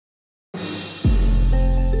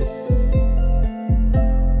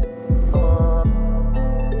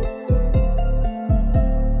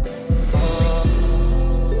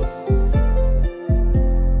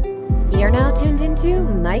to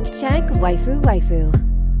Mic Check Waifu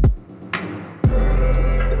Waifu.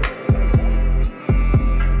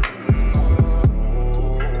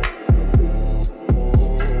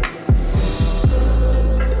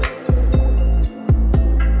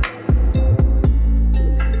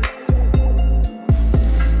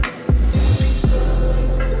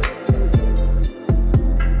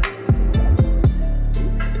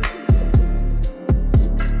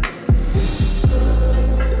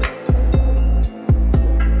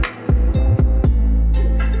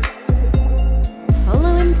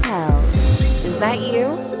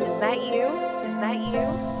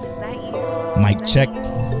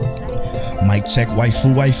 Mic check,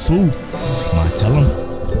 waifu. Ma, tell him,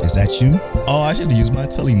 is that you? Oh, I should have used my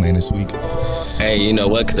telly man this week. Hey, you know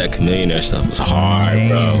what? Because that Chamillionaire stuff was hard,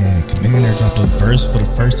 bro. Chamillionaire dropped a verse for the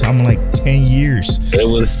first time in like 10 years. It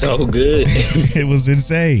was so good. It was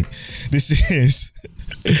insane. This is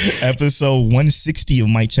episode 160 of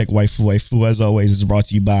Mic Check Waifu. As always, it's brought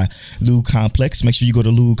to you by Lube Complex. Make sure you go to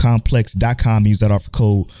lubecomplex.com. Use that offer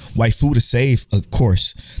code Waifu to save. Of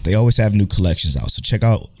course, they always have new collections out. So check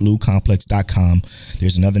out lubecomplex.com.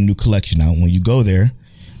 There's another new collection out. When you go there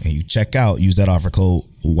and you check out, use that offer code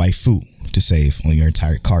Waifu to save on your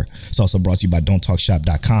entire cart. It's also brought to you by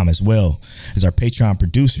don'ttalkshop.com as well as our Patreon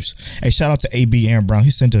producers. Hey, shout out to AB Aaron Brown.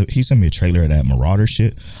 He sent me a trailer of that Marauder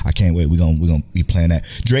shit. I can't wait. We're gonna be playing that.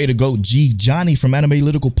 Dre the Goat G, Johnny from Anime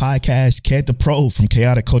Lytical Podcast, Ked the Pro from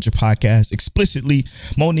Chaotic Culture Podcast, Explicitly,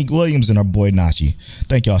 Monique Williams, and our boy Nachi.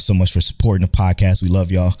 Thank y'all so much for supporting the podcast. We love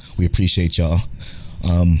y'all. We appreciate y'all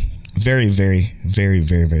very, very, very,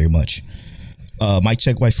 very, very much. Mic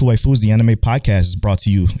Check Waifu is the anime podcast. Is brought to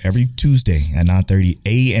you every Tuesday at 9:30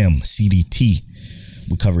 a.m. CDT.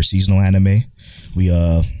 We cover seasonal anime. We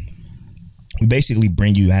basically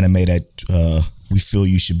bring you anime that we feel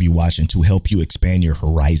you should be watching to help you expand your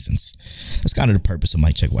horizons. That's kind of the purpose of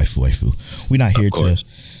Mic Check Waifu. We're not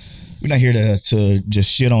here to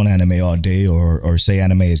just shit on anime all day or say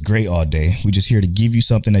anime is great all day. We're just here to give you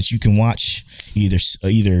something that you can watch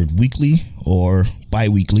either weekly or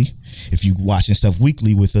bi-weekly. If you're watching stuff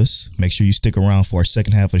weekly with us, make sure you stick around for our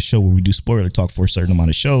second half of the show where we do spoiler talk for a certain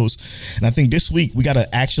amount of shows. And I think this week we got to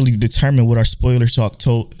actually determine what our spoiler talk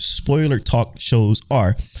shows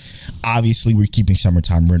are. Obviously, we're keeping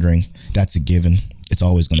Summertime Rendering. That's a given. It's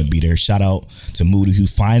always going to be there. Shout out to Moody, who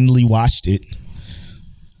finally watched it,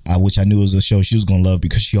 which I knew was a show she was going to love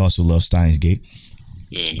because she also loves Steins Gate.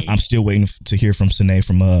 I'm still waiting to hear from Sine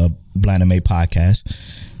from Blaname Podcast,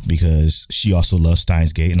 because she also loves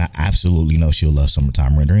Steins Gate, and I absolutely know she'll love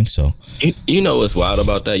Summertime Rendering. So, you know what's wild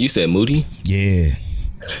about that? You said Moody? Yeah.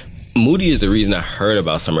 Moody is the reason I heard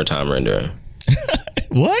about Summertime Rendering.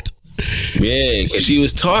 What? Yeah, because she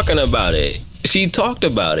was talking about it. She talked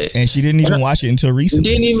about it. And she didn't even watch it until recently.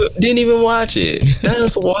 Didn't even watch it.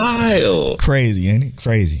 That's wild. Crazy, ain't it?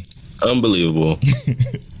 Crazy. Unbelievable.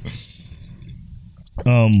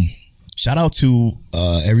 Shout out to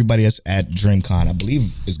everybody that's at DreamCon. I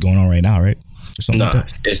believe it's going on right now, right? Or something like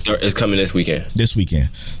that. It's coming this weekend.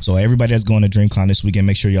 So everybody that's going to DreamCon this weekend,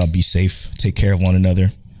 make sure y'all be safe. Take care of one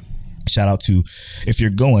another. Shout out to, if you're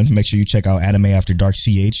going, make sure you check out Anime After Dark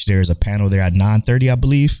CH. There's a panel there at 9:30, I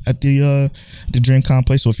believe, at the DreamCon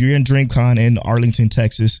place. So if you're in DreamCon in Arlington,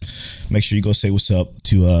 Texas, make sure you go say what's up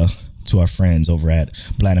to our friends over at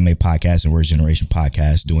Blaname Podcast and Words Generation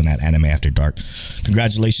Podcast doing that Anime After Dark.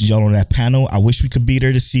 Congratulations, y'all, on that panel. I wish we could be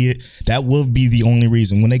there to see it. That will be the only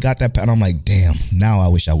reason. When they got that panel, I'm like, damn, now I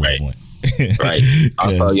wish I would have went. Right.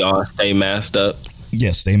 Also, y'all stay masked up.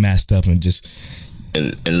 Yeah, stay masked up and just...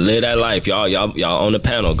 And live that life. Y'all on the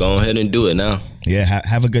panel. Go ahead and do it now. Yeah,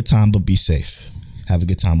 have a good time, but be safe. Have a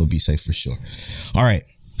good time, but be safe for sure. All right,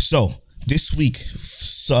 so this week,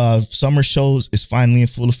 summer shows is finally in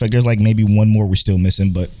full effect. There's like maybe one more we're still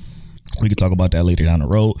missing, but we can talk about that later down the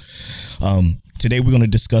road. Today we're going to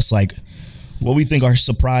discuss like what we think our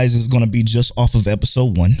surprise is going to be just off of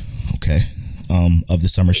episode 1, okay, of the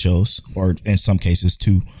summer shows, or in some cases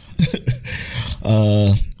 2.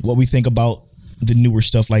 What we think about the newer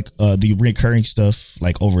stuff, like the recurring stuff,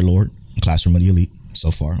 like Overlord, Classroom of the Elite. So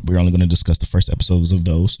far, we're only going to discuss the first episodes of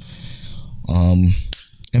those, and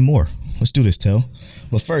more. Let's do this, Tell.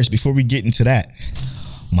 But first, before we get into that,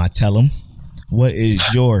 tell them, what is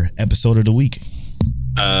your episode of the week?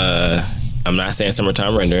 I'm not saying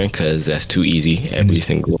Summertime Rendering because that's too easy every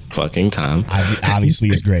single fucking time. Obviously,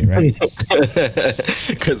 it's great, right?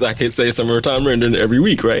 Because I can say Summertime Rendering every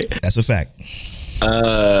week, right? That's a fact.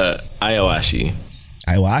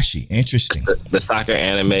 Aoashi, interesting. The soccer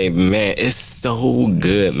anime, man, it's so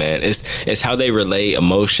good, man. It's how they relay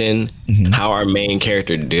emotion, how our main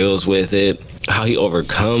character deals with it, how he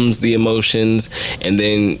overcomes the emotions, and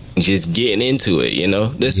then just getting into it.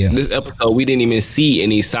 This episode, we didn't even see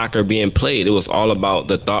any soccer being played. It was all about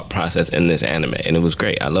the thought process in this anime, and it was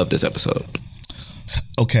great. I love this episode.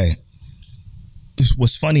 Okay.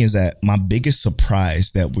 What's funny is that my biggest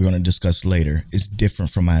surprise that we're going to discuss later is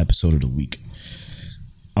different from my episode of the week.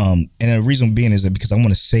 And the reason being is that because I want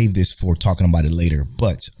to save this for talking about it later,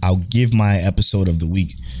 but I'll give my episode of the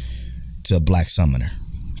week to Black Summoner.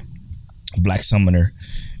 Black Summoner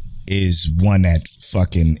is one that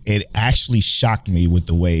it actually shocked me with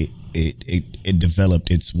the way it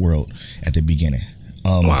developed its world at the beginning.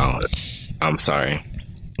 Wow. I'm sorry.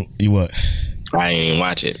 You what? I didn't even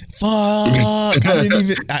watch it. Fuck! I didn't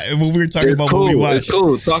even. When we were talking about what we watched, it's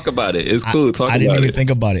cool. Talk about it. It's cool. I didn't even think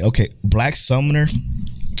about it. Okay, Black Summoner,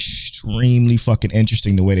 extremely fucking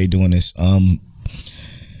interesting the way they're doing this.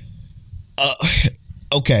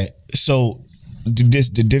 Okay, so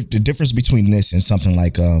the difference between this and something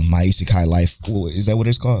like My Isekai Life, is that what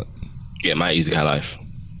it's called? Yeah, My Isekai Life.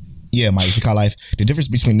 Yeah, My Isekai Life. The difference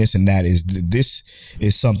between this and that is this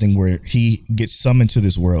is something where he gets summoned to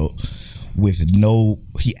this world with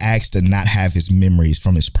he asks to not have his memories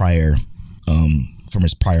from his prior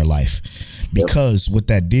life, because what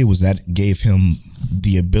that did was that gave him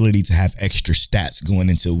the ability to have extra stats going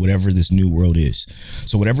into whatever this new world is.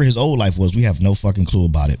 So whatever his old life was, we have no fucking clue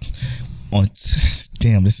about it.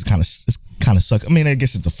 Damn, this kind of sucks. I mean, I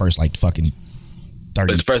guess it's the first like fucking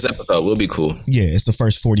 30. It's the first episode. Will be cool. Yeah, it's the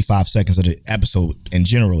first 45 seconds of the episode in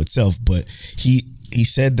general itself. But he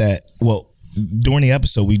said that, well, during the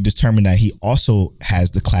episode, we determined that he also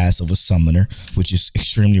has the class of a summoner, which is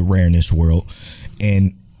extremely rare in this world.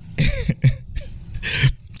 And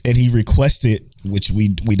and he requested, which we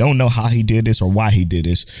don't know how he did this or why he did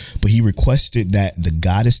this, but he requested that the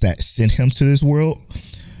goddess that sent him to this world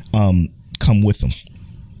come with him.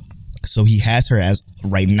 So he has her as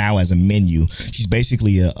right now as a menu. She's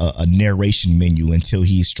basically a narration menu until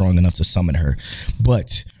he's strong enough to summon her.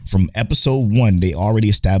 But from episode 1, they already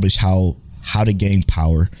established how to gain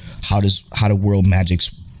power, how the world magics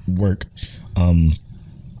work,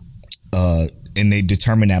 and they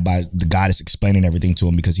determined that by the goddess explaining everything to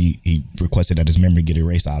him, because he requested that his memory get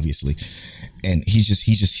erased, obviously. And he's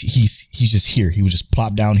just here. He would just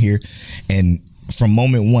plop down here, and from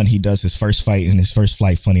moment 1, he does his first fight, and his first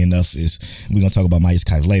fight, funny enough, is, we're gonna talk about My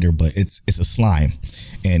Isekai later, but it's a slime,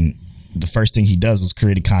 and the first thing he does was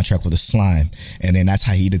create a contract with a slime, and then that's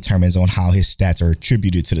how he determines on how his stats are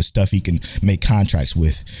attributed to the stuff he can make contracts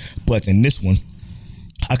with. But in this one,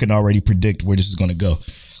 I can already predict where this is going to go.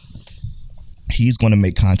 He's going to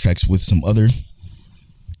make contracts with some other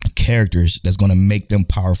characters that's going to make them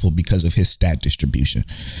powerful because of his stat distribution,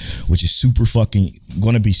 which is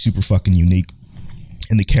going to be super fucking unique.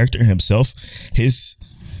 And the character himself, his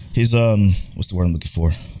what's the word I'm looking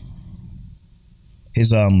for?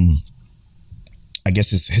 His I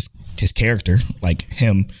guess his character, like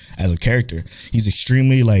him as a character, he's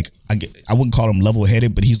extremely like, I wouldn't call him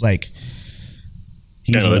level-headed, but he's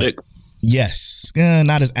analytic. Yes,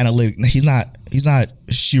 not as analytic. He's not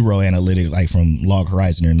Shiro analytic like from Log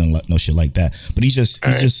Horizon or no shit like that. But he's just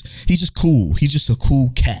cool. He's just a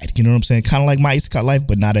cool cat. You know what I'm saying? Kind of like My Isekai Life,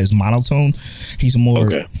 but not as monotone. He's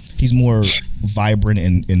more vibrant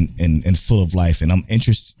and full of life. And I'm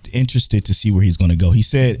interested to see where he's going to go. He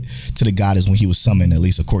said to the goddess when he was summoned, at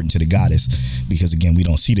least according to the goddess, because again we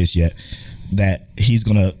don't see this yet, that he's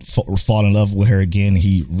gonna fall in love with her again.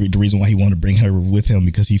 The reason why he wanted to bring her with him,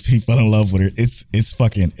 because he fell in love with her. It's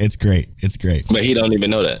great. But he don't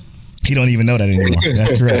even know that. He don't even know that anymore.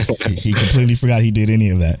 That's correct. He completely forgot he did any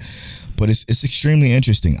of that. But it's extremely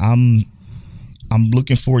interesting. I'm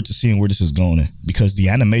looking forward to seeing where this is going, because the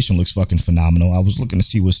animation looks fucking phenomenal. I was looking to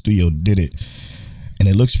see what studio did it, and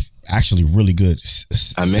it looks actually really good.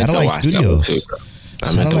 Satellite Studios.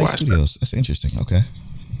 Satellite Studios. That's interesting. Okay.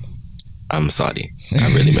 I'm sorry. I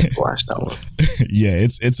really meant to watch that one. Yeah,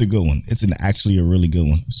 it's a good one. It's actually a really good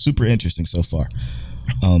one. Super interesting so far.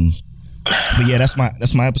 But yeah, that's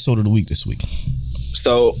my episode of the week this week.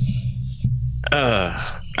 So, all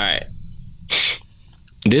right.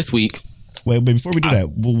 This week. Wait, but before we do that,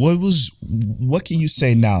 what can you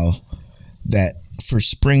say now that for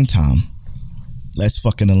springtime, let's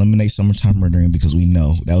fucking eliminate summertime rendering, because we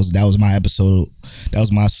know that was my episode. That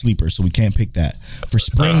was my sleeper, so we can't pick that. For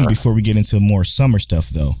spring, before we get into more summer stuff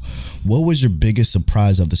though, what was your biggest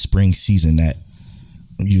surprise of the spring season that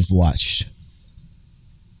you've watched?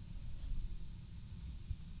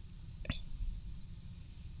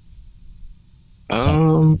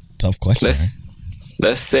 Tough question.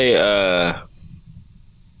 Let's say I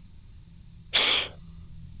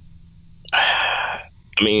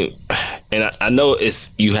mean, and I know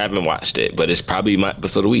you haven't watched it, but it's probably my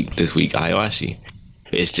episode of the week this week, Ayawashi.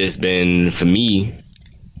 It's just been, for me,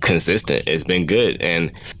 consistent. It's been good.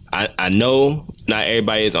 And I know not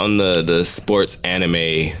everybody is on the sports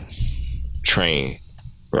anime train,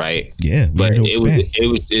 right? Yeah, but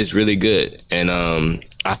it's really good. And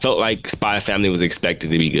I felt like Spy Family was expected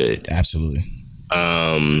to be good. Absolutely.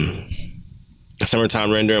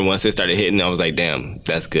 Summertime Rendering, once it started hitting, I was like, damn,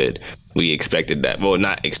 that's good. We expected that. Well,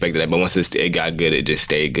 not expected that, but once it got good, it just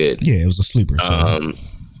stayed good. Yeah, it was a sleeper.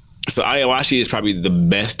 So Ayawashi is probably the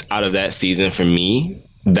best out of that season for me.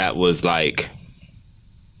 That was like,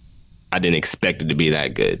 I didn't expect it to be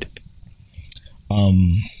that good.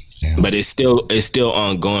 But it's still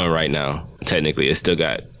ongoing right now. Technically, it's still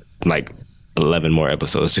got like 11 more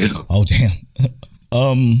episodes to go. Oh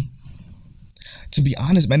damn. To be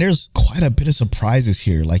honest, man, there's quite a bit of surprises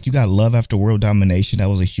here. Like, you got Love After World Domination. That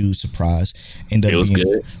was a huge surprise. Ended up being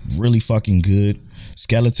good. Really fucking good.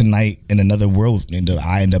 Skeleton Knight in Another World,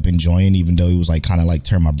 I end up enjoying, even though it was like kind of like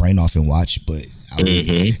turn my brain off and watch. But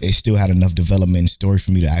it still had enough development and story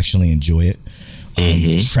for me to actually enjoy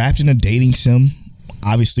it. Trapped in a Dating Sim,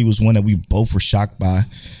 obviously, was one that we both were shocked by.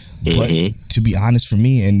 But to be honest, for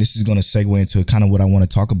me, and this is going to segue into kind of what I want to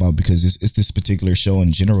talk about, because it's this particular show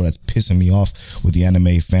in general that's pissing me off with the anime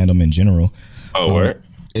fandom in general.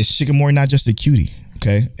 It's Shikamori Not Just a Cutie.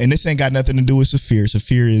 Okay, and this ain't got nothing to do with Saphir.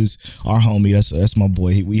 Saphir is our homie. That's my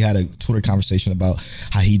boy. We had a Twitter conversation about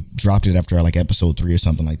how he dropped it after like episode 3 or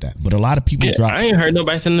something like that. But a lot of people dropped. I ain't heard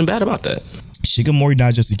nobody saying anything bad about that. Shikamori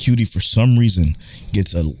Not Just a Cutie, for some reason,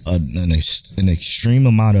 gets an extreme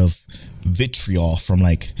amount of vitriol from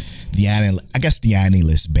like the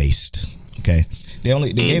AniList based. Okay, they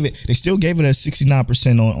still gave it a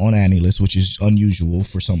 69% on AniList, which is unusual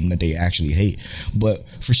for something that they actually hate. But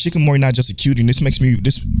for Shikamori Not Just a Cutie, this makes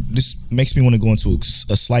me want to go into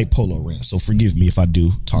a slight polo rant. So forgive me if I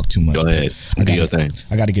do talk too much. Go ahead, do your thing.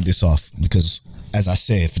 I got to get this off because, as I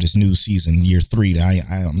said, for this new season, year 3,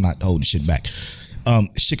 I'm not holding shit back.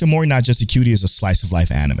 Shikamori Not Just a Cutie is a slice of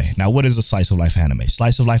life anime. Now, what is a slice of life anime?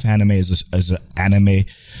 Slice of life anime is an anime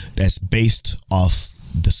that's based off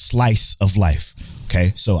the slice of life.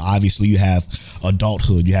 Okay, so obviously you have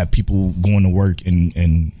adulthood, you have people going to work and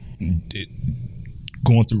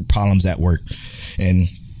going through problems at work, and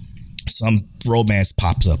some romance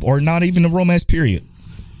pops up, or not even a romance period.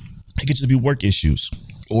 It could just be work issues,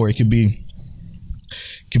 or it could be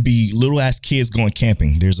little ass kids going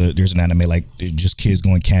camping. There's an anime like just kids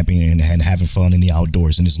going camping and having fun in the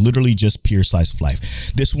outdoors, and it's literally just pure slice of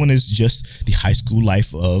life. This one is just the high school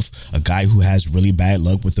life of a guy who has really bad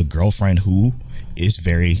luck with a girlfriend who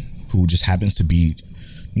just happens to be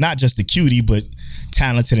not just a cutie, but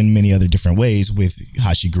talented in many other different ways with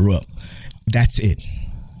how she grew up. That's it.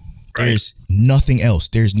 Right. There's nothing else.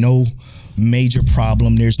 There's no major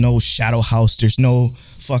problem. There's no shadow house. There's no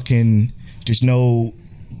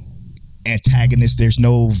antagonist. There's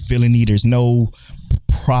no villainy. There's no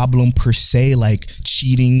problem per se, like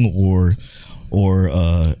cheating or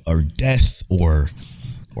death or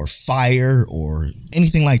fire or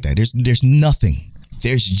anything like that. There's nothing.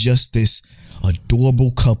 There's just this adorable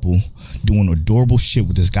couple doing adorable shit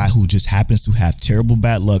with this guy who just happens to have terrible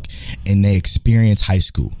bad luck, and they experience high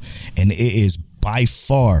school. And it is by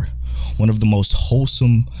far one of the most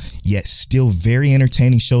wholesome yet still very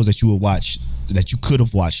entertaining shows that you could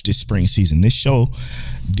have watched this spring season. This show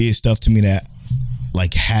did stuff to me that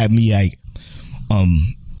like had me like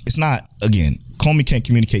it's not, again, Komi Can't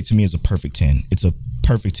Communicate to me is a perfect 10. It's a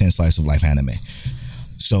perfect 10 slice of life anime.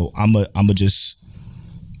 So I'm gonna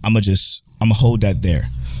hold that there.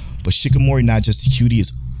 But Shikamori Not Just a Cutie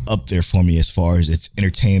is up there for me as far as its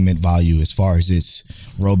entertainment value, as far as its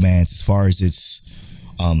romance, as far as its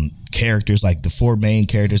characters, like the 4 main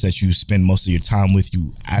characters that you spend most of your time with.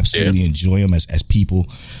 You absolutely enjoy them as people.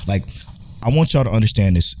 Like, I want y'all to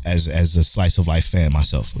understand this as a slice of life fan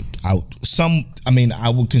myself. I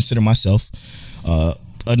would consider myself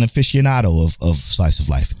an aficionado of slice of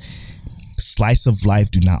life. Slice of life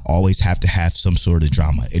do not always have to have some sort of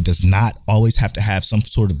drama. It does not always have to have some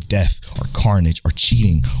sort of death or carnage or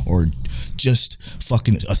cheating or just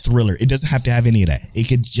fucking a thriller. It doesn't have to have any of that. It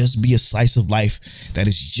could just be a slice of life that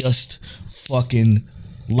is just fucking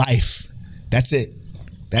life. That's it.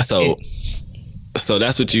 That's it. So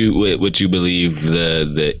that's what you believe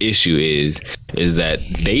the issue is that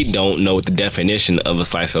they don't know what the definition of a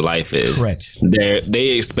slice of life is. Correct. They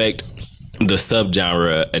expect the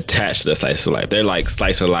subgenre attached to the slice of life. They're like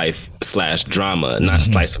slice of life / drama, not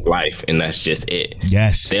slice of life, and that's just it.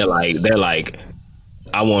 Yes. They're like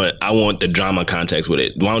I want the drama context with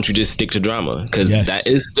it. Why don't you just stick to drama? Because that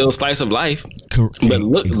is still slice of life. But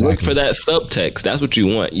look for that subtext. That's what you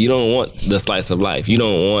want. You don't want the slice of life. You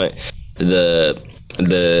don't want the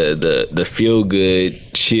feel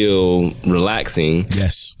good, chill, relaxing.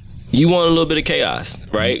 Yes. You want a little bit of chaos,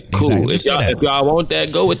 right? Cool. Exactly. If y'all want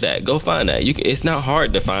that, go with that. Go find that. It's not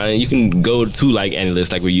hard to find. You can go to like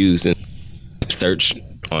AniList like we use and search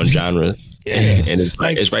on genre. Yeah. And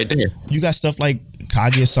it's right there. You got stuff like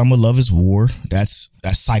Kaguya-sama Love is War. That's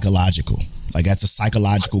psychological. Like that's a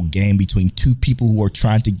psychological game between two people who are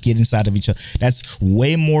trying to get inside of each other. That's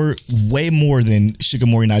way more than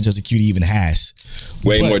Shikamori Not Just a Cutie even has.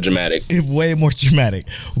 Way more dramatic. Way more dramatic.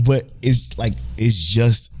 But it's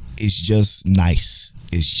just nice.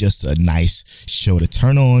 It's just a nice show to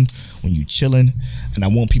turn on when you chilling. And I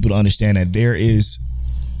want people to understand that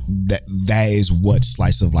that is what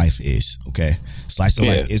slice of life is. Okay, slice of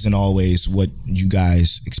life isn't always what you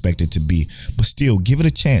guys expect it to be, but still give it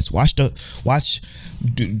a chance. You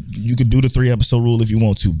could do the 3-episode rule if you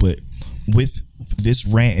want to, but with this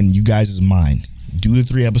rant in you guys' mind, do the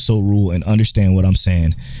 3-episode rule and understand what I'm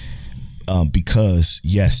saying, because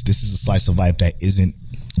yes, this is a slice of life that isn't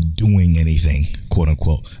doing anything, quote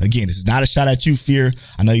unquote. Again, this is not a shot at you, Fear.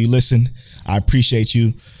 I know you listen. I appreciate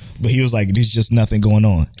you. But he was like, there's just nothing going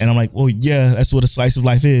on. And I'm like, well, yeah, that's what a slice of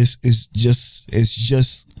life is. It's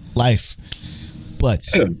just life. But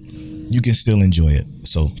you can still enjoy it.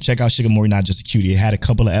 So check out Shikamori Not Just a Cutie. It had a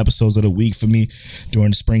couple of episodes of the week for me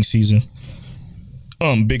during the spring season.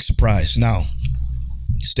 Big surprise. Now,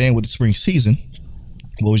 staying with the spring season,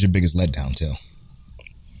 what was your biggest letdown, Tell?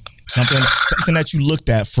 Something that you looked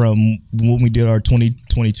at from when we did our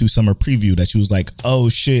 2022 summer preview that you was like, oh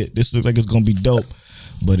shit, this looks like it's going to be dope.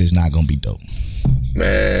 But it's not gonna be dope,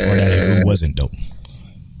 man. Or that it wasn't dope.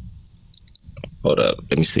 Hold up,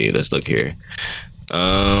 let me see. Let's look here.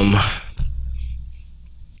 Oh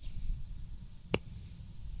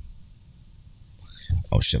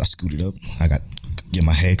shit! I scooted up. I got get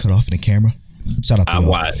my head cut off in the camera. Shout out to y'all. I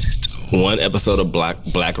watched one episode of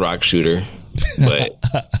Black Rock Shooter, but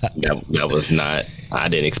that was not. I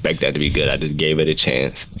didn't expect that to be good. I just gave it a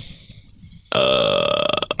chance.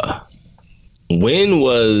 When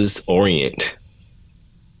was Orient?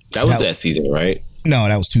 That was that season, right? No,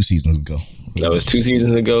 that was 2 seasons ago. That was 2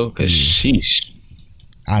 seasons ago? Because sheesh.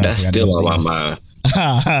 That's still on my mind.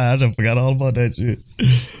 I done forgot all about that shit.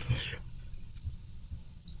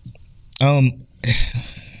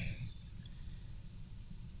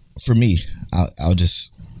 For me, I'll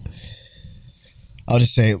just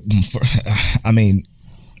say, I mean,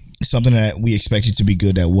 something that we expected to be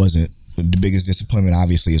good that wasn't. The biggest disappointment,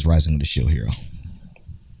 obviously, is Rising of the Shield Hero.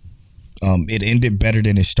 It ended better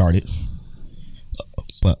than it started,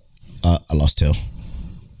 but I lost Tail.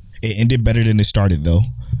 It ended better than it started, though.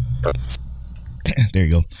 There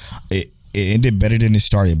you go. It ended better than it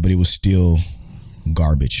started, but it was still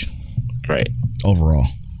garbage. Right. Overall.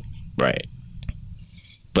 Right.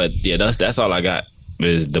 But yeah, that's all I got.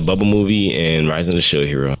 Is the Bubble movie and Rising of the Shield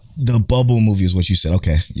Hero. The Bubble movie is what you said.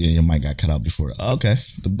 Okay. Yeah, your mic got cut out before. Okay.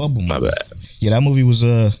 The Bubble movie. My bad. Yeah, that movie was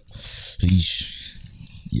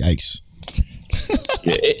yikes.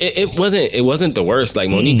 Yeah, it wasn't the worst. Like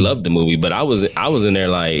Monique loved the movie, but I was in there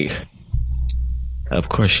like, of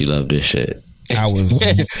course she loved this shit. I was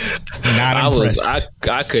not impressed.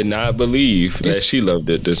 I could not believe that she loved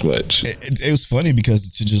it this much. It was funny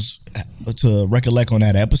because to recollect on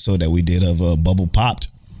that episode that we did of Bubble Popped,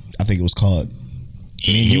 I think it was called.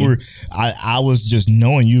 I mean, you were. I was just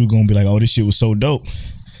knowing you were gonna be like, "Oh, this shit was so dope."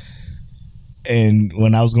 And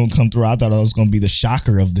when I was gonna come through, I thought I was gonna be the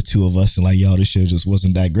shocker of the two of us, and like, "Yo, this shit just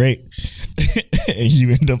wasn't that great." And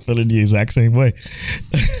you end up feeling the exact same way.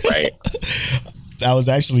 Right. I was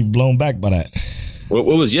actually blown back by that. What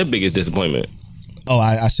was your biggest disappointment? Oh,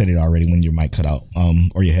 I said it already when your mic cut out,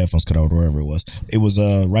 or your headphones cut out, or wherever it was. It was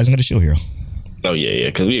Rising of the Shield Hero. Oh yeah,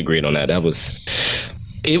 because we agreed on that. That was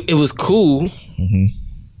it was cool. Mm-hmm.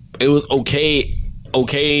 It was okay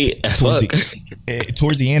as fuck.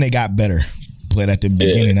 Towards the end, it got better, but at the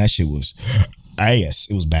beginning, that shit was. Yes,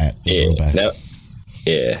 it was bad. It was real bad.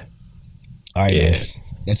 Yeah. All right, man.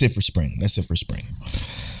 That's it for spring.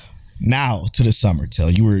 Now to the summer. Tell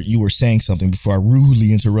you were saying something before I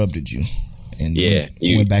rudely interrupted you, and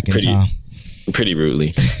you went back in time. Pretty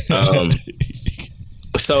rudely.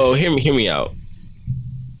 So hear me out.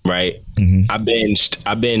 Right, I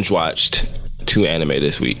binge watched 2 anime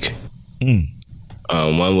this week.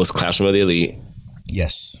 One was Classroom of the Elite.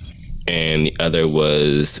 Yes. And the other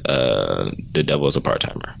was The Devil is a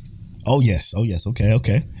Part-Timer. Oh yes.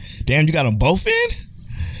 Okay. Damn, you got them both in?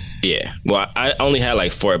 Yeah. Well, I only had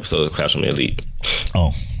like 4 episodes of Classroom of the Elite.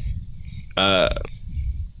 Oh. I'm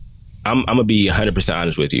gonna be 100%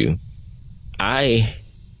 honest with you. I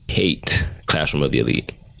hate Classroom of the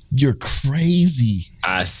Elite. You're crazy.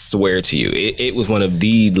 I swear to you, it was one of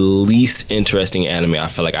the least interesting anime I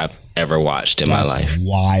feel like I've ever watched in my life.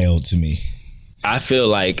 Wild to me. I feel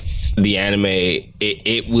like the anime,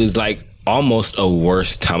 it was like almost a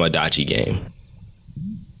worse Tamagotchi game.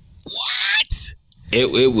 What?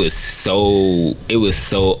 It was so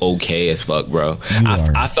okay as fuck, bro.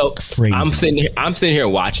 I felt crazy. I'm sitting here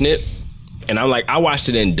watching it, and I'm like, I watched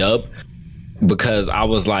it in dub because I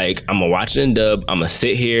was like, I'm gonna watch it in dub. I'm gonna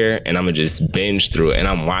sit here and I'm gonna just binge through it. And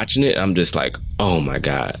I'm watching it. I'm just like, oh my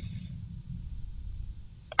god,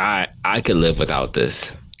 I could live without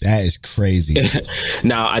this. That is crazy.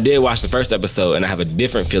 Now, I did watch the first episode, and I have a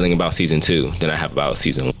different feeling about season 2 than I have about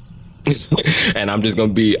season 1. And I'm just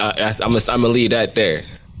gonna be, I'm gonna leave that there.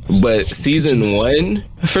 But season 1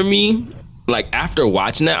 for me, like after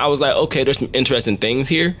watching that, I was like, okay, there's some interesting things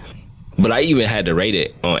here. But I even had to rate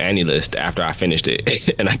it on AniList after I finished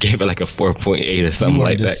it, and I gave it like a 4.8 or something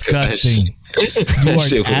like disgusting.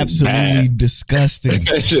 that. You are absolutely disgusting.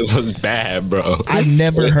 That shit was bad, bro. I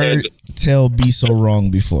never heard Tell be so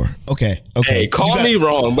wrong before. Okay. Hey, call me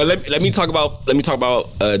wrong, but let me talk about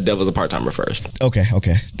Devil's a part-timer first. Okay.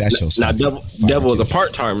 That shows. Now, Devil is a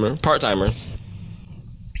part-timer.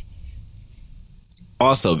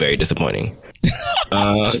 Also very disappointing.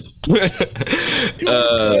 It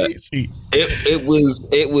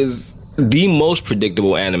was the most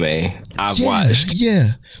predictable anime I've watched.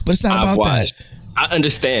 Yeah, but it's not about that. I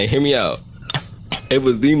understand. Hear me out. It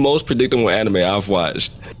was the most predictable anime I've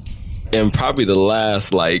watched in probably the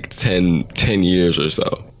last like 10 years or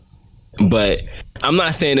so. But I'm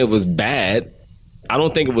not saying it was bad. I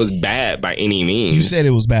don't think it was bad by any means. You said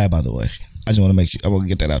it was bad, by the way. I just want to make sure. I want to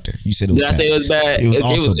get that out there. You said it was bad. Did I say it was bad? It was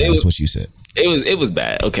also bad. That's what you said. It was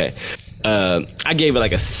bad. Okay. I gave it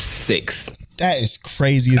like a 6. That is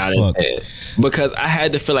crazy as fuck. Because I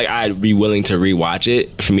had to feel like I'd be willing to rewatch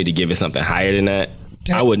it for me to give it something higher than that.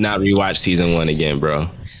 I would not rewatch season 1 again, bro.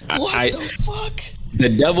 What the fuck? The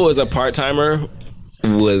Devil is a Part-Timer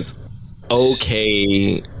was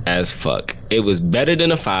okay as fuck. It was better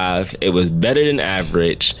than a 5. It was better than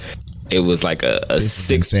average. It was like a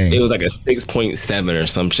 6. It was like a 6.7 or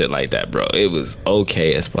some shit like that, bro. It was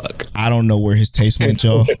okay as fuck. I don't know where his taste went,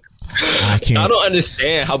 y'all. I don't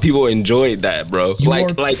understand how people enjoyed that, bro. You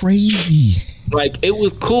are crazy. Like, it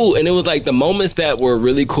was cool, and it was like the moments that were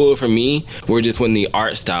really cool for me were just when the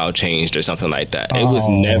art style changed or something like that. It was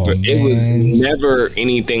never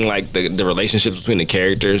anything like the relationships between the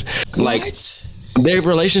characters. Like, their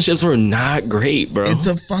relationships were not great, bro. It's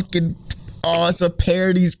a fucking it's a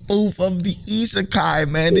parody spoof of the isekai,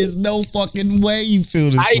 man. There's no fucking way you feel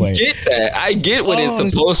this way. I get that. I get what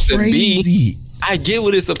it's supposed to be. I get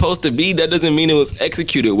what it's supposed to be. That doesn't mean it was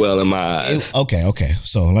executed well in my eyes. Okay.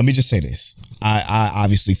 So let me just say this. I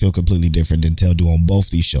obviously feel completely different than Tell do on both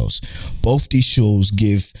these shows. Both these shows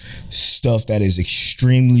give stuff that is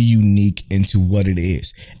extremely unique into what it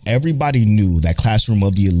is. Everybody knew that Classroom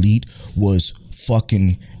of the Elite was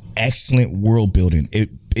fucking excellent world building.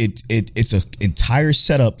 It's an entire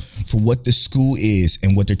setup for what the school is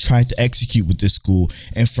and what they're trying to execute with this school,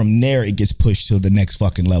 and from there it gets pushed to the next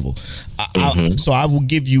fucking level. So I will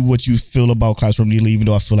give you what you feel about Classroom of the Elite, even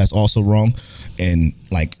though I feel that's also wrong. And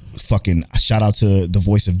like fucking shout out to the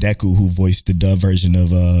voice of Deku, who voiced the dub version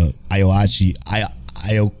of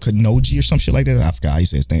Aokinoji or some shit like that. I forgot how you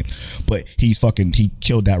say his name, but he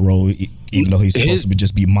killed that role, even though he's supposed to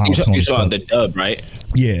just be monotone. You saw the dub, right?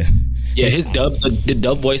 Yeah. His dub, the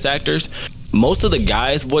dub voice actors, most of the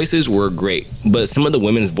guys' voices were great, but some of the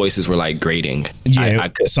women's voices were like grating. Yeah,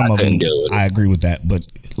 some of them. I agree with that, but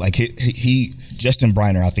like he Justin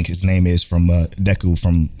Briner, I think his name is, from Deku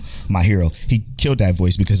from My Hero. He killed that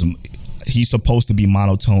voice because he's supposed to be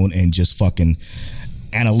monotone and just fucking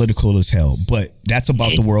analytical as hell, but that's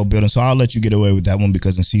about the world building, so I'll let you get away with that one,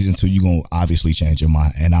 because in season 2 you're gonna obviously change your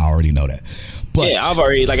mind, and I already know that. But yeah, I've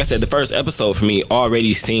already, like I said, the first episode for me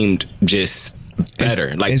already seemed just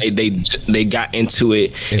better. Like they got into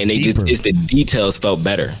it, and the details felt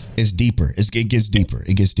better. It's deeper. It gets deeper.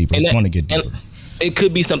 It's going to get deeper. It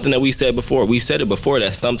could be something that we said before. We said it before,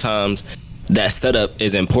 that sometimes that setup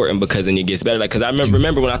is important because then it gets better. Like, because I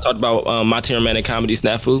remember when I talked about My Teen Romantic Comedy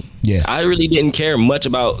Snafu. Yeah, I really didn't care much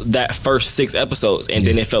about that first 6 episodes, and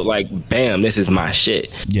then it felt like, bam, this is my shit.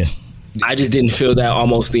 Yeah. I just didn't feel that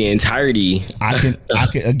almost the entirety. I can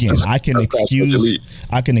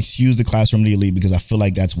excuse the Classroom of the Elite because I feel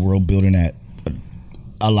like that's world building at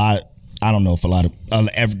a lot. I don't know if a lot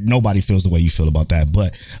of nobody feels the way you feel about that,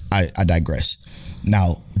 but I digress.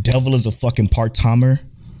 Now, Devil is a fucking part-timer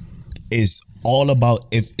is all about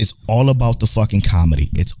it's all about the fucking comedy.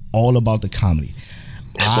 It's all about the comedy.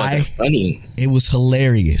 It wasn't funny. It was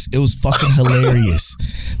hilarious. It was fucking hilarious.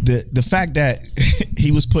 The fact that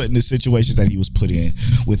he was put in the situations that he was put in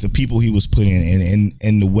with the people he was put in,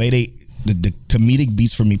 and the way the comedic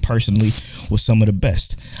beats for me personally was some of the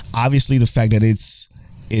best. Obviously, the fact that it's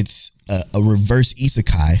a reverse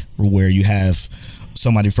isekai where you have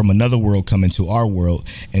somebody from another world come into our world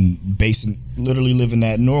and literally living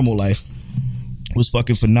that normal life was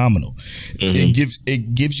fucking phenomenal. It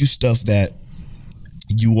gives you stuff that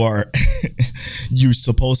you're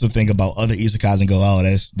supposed to think about other isekais and go, oh,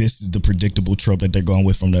 this is the predictable trope that they're going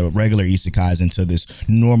with from the regular isekais into this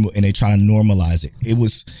normal, and they try to normalize it. It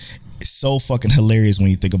was so fucking hilarious when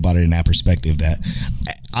you think about it in that perspective that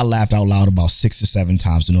I laughed out loud about 6 or 7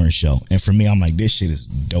 times during the show. And for me, I'm like, this shit is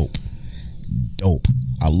dope.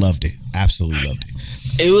 I loved it. Absolutely loved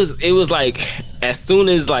it. It was like, as soon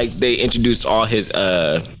as like they introduced all his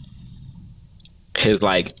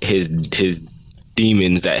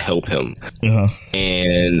demons that help him,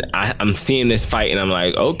 and I'm seeing this fight and I'm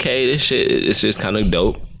like, okay, this shit is just kind of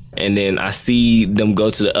dope. And then I see them go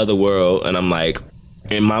to the other world and I'm like,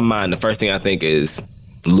 in my mind, the first thing I think is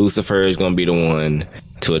Lucifer is going to be the one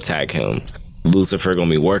to attack him. Lucifer going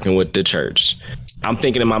to be working with the church. I'm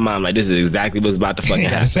thinking in my mind, like, this is exactly what's about to fucking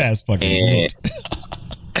happen. This ass fucking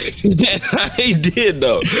he did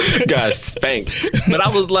though, got spanked. But I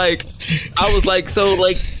was like, so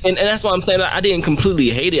like, and that's why I'm saying I didn't completely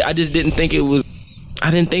hate it. I just didn't think it was. I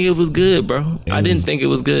didn't think it was good, bro. I didn't think it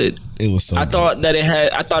was good. It was so. I thought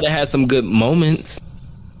it had some good moments.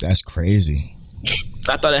 That's crazy.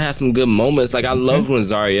 I thought it had some good moments. Like I loved when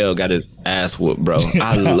Zariel got his ass whooped, bro.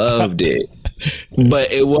 I loved it,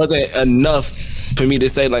 but it wasn't enough for me to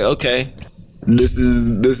say like, okay, this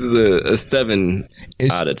is a 7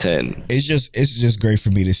 out of 10. It's just great for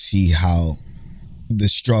me to see how the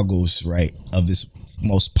struggles, right, of this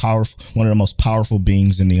one of the most powerful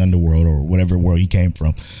beings in the underworld or whatever world he came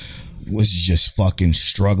from was just fucking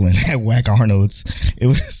struggling at Whack Arnold's. It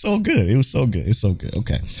was so good. It's so good.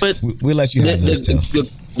 Okay, but we'll let you have this too.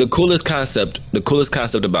 The coolest concept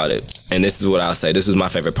about it, and this is what I'll say, this is my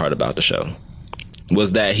favorite part about the show,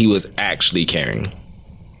 was that he was actually caring.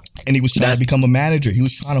 And he was trying to become a manager. He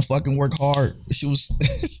was trying to fucking work hard. She was.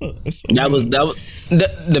 That was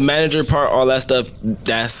the manager part. All that stuff.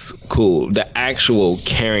 That's cool. The actual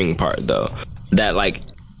caring part, though, that like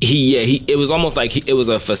he it was almost like it was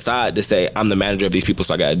a facade to say I'm the manager of these people,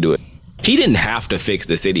 so I got to do it. He didn't have to fix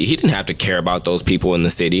the city. He didn't have to care about those people in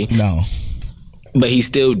the city. No. But he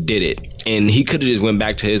still did it, and he could have just went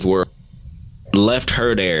back to his work, left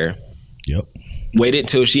her there. Yep. Waited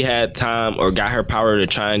till she had time or got her power to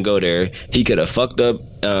try and go there. He could have fucked up,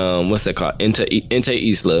 what's that called? Inte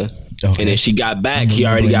Isla. Okay. And then she got back. He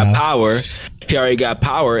already got power. He already got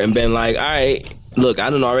power and been like, all right, look, I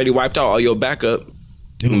done already wiped out all your backup.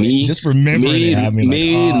 Dude, me, just remembering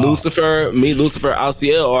Lucifer,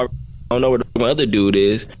 Alciel, or I don't know where my other dude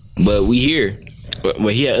is, but we here. Well,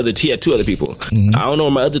 he had 2 other people. Mm-hmm. I don't know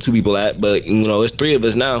where my other 2 people at, but you know, it's 3 of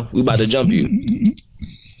us now. We about to jump you.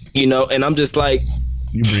 You know, and I'm just like,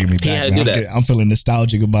 you bring me back. I'm feeling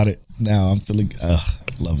nostalgic about it now. I'm feeling,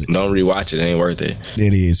 love it. Don't rewatch it. It ain't worth it.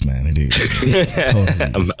 It is, man. It is. Totally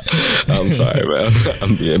is. I'm sorry, man.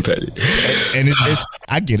 I'm being petty. And it's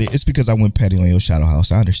I get it. It's because I went petty on your Shadow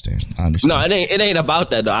House. I understand. No, it ain't about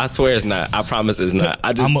that though. I swear it's not. I promise it's not.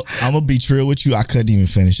 I'm gonna be true with you. I couldn't even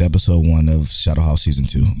finish episode 1 of Shadow House season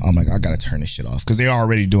 2. I'm like, I gotta turn this shit off because they're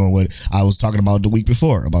already doing what I was talking about the week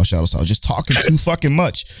before about Shadow House. Just talking too fucking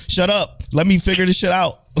much. Shut up. Let me figure this shit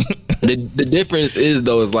out. The difference is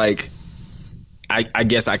though is like, I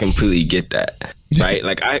guess I completely get that, right?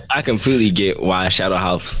 Like I completely get why Shadow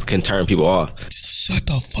House can turn people off. Just shut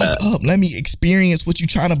the fuck up. Let me experience what you're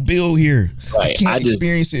trying to build here. Right. I can't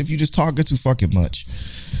experience it if you just talking too fucking much.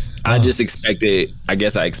 I just expected. I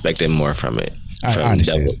guess I expected more from it. I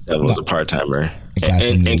understand. Devil was a part timer.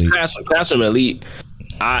 And Classroom Elite.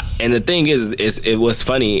 And the thing is it was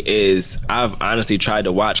funny is I've honestly tried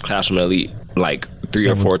to watch Classroom Elite like 3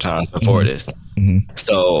 or 4 times before this. Mm-hmm.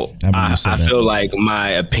 So I feel like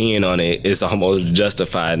my opinion on it is almost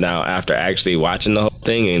justified now after actually watching the whole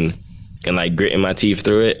thing and like gritting my teeth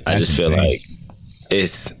through it. I just feel like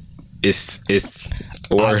it's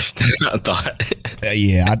worse than I thought.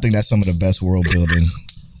 Yeah, I think that's some of the best world building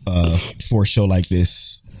for a show like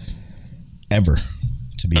this ever,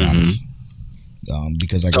 to be honest.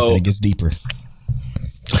 Because like I said, it gets deeper.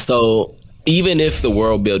 So even if the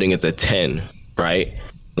world building is a 10, right?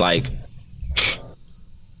 Like,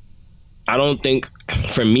 I don't think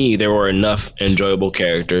for me there were enough enjoyable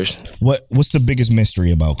characters. What's the biggest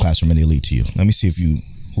mystery about Classroom Elite to you? Let me see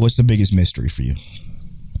what's the biggest mystery for you?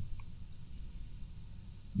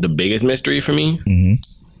 the biggest mystery for me. Mm-hmm.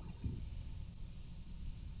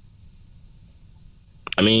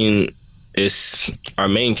 I mean, it's our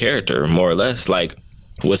main character, more or less. Like,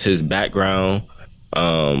 what's his background,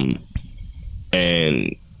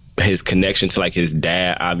 and his connection to like his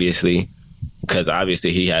dad, obviously, because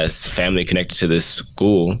obviously he has family connected to this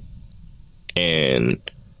school, and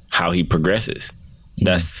how he progresses.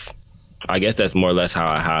 That's, I guess that's more or less how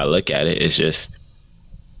I look at it. It's just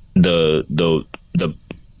the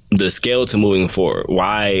scale to moving forward.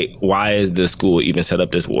 Why is the school even set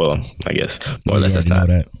up this well? I guess more or less that's not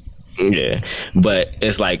that. Yeah, but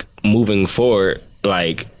it's like moving forward.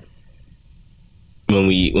 Like when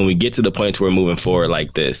we get to the point where we're moving forward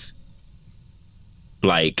like this,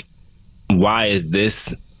 like why is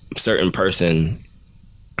this certain person,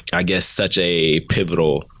 I guess, such a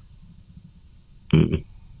pivotal?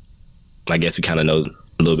 I guess we kind of know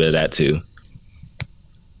a little bit of that too.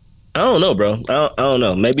 I don't know, bro. I don't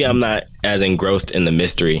know. Maybe I'm not as engrossed in the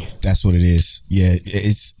mystery. That's what it is. Yeah,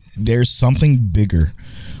 there's something bigger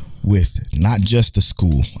with not just the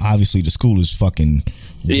school. Obviously, the school is fucking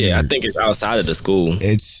weird. Yeah, I think it's outside of the school.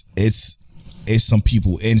 It's some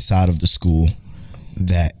people inside of the school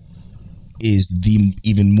that is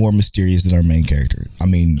even more mysterious than our main character. I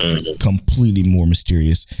mean, completely more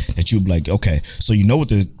mysterious. That you'd be like, okay, so you know what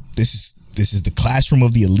this is the classroom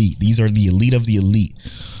of the elite. These are the elite of the elite.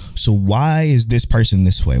 So why is this person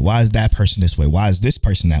this way? Why is that person this way? Why is this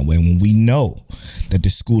person that way? When we know that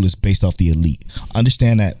this school is based off the elite.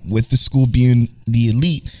 Understand that with the school being the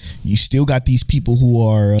elite, you still got these people who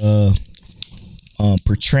are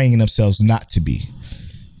portraying themselves not to be.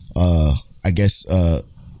 I guess the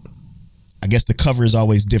cover is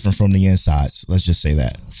always different from the insides. Let's just say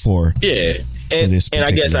that for this and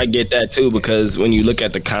I guess I get that too, because when you look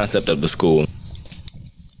at the concept of the school,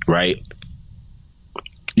 right?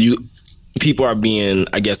 People are being,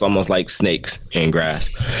 I guess, almost like snakes in grass.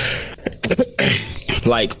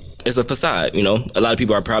 Like, it's a facade, you know? A lot of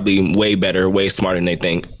people are probably way better, way smarter than they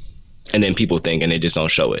think. And then people think and they just don't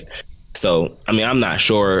show it. So, I mean, I'm not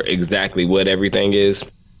sure exactly what everything is.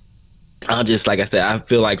 I'll just, like I said, I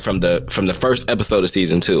feel like from the first episode of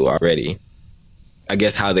season 2 already, I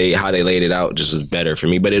guess how they laid it out just was better for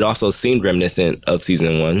me. But it also seemed reminiscent of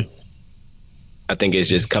season 1. I think it's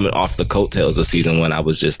just coming off the coattails of season 1. I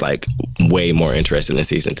was just like way more interested in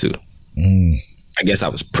season 2. I guess I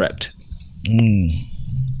was prepped,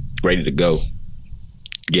 ready to go,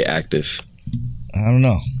 get active. I don't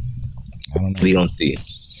know. We don't see.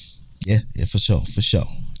 Yeah, for sure.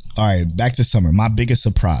 All right, back to summer. My biggest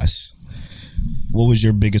surprise. What was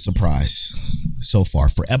your biggest surprise so far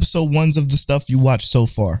for episode 1s of the stuff you watched so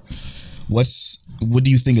far? What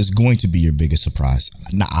do you think is going to be your biggest surprise?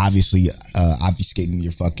 Now, obviously, obfuscating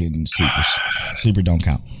your fucking sleepers. Sleeper don't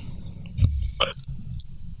count.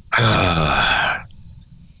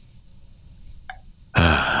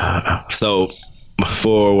 So,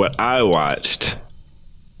 for what I watched,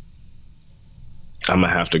 I'm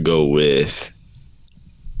gonna have to go with.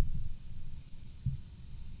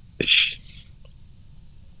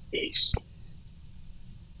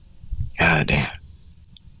 God damn.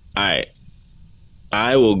 All right.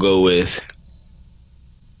 I will go with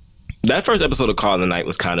that first episode of Call of the Night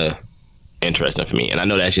was kind of interesting for me, and I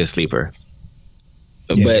know that's your sleeper.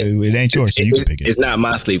 Yeah, but it ain't yours, so you can pick it. It's not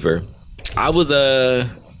my sleeper. I was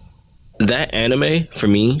that anime for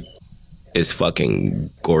me is fucking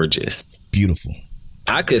gorgeous, beautiful.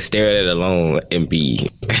 I could stare at it alone and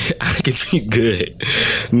I could be good,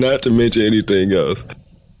 not to mention anything else.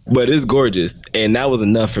 But it's gorgeous, and that was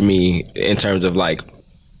enough for me in terms of like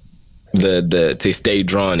the to stay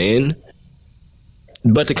drawn in.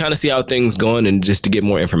 But to kind of see how things going and just to get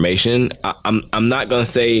more information, I'm not gonna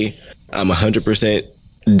say I'm 100%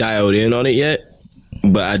 dialed in on it yet,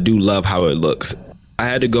 but I do love how it looks. I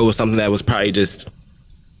had to go with something that was probably just,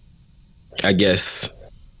 I guess,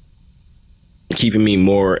 keeping me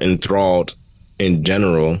more enthralled in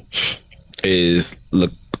general is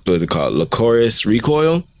what is it called? Lycoris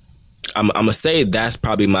Recoil. I'm gonna say that's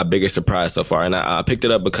probably my biggest surprise so far, and I picked it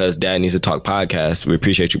up because Dad Needs to Talk podcast. We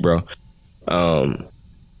appreciate you, bro.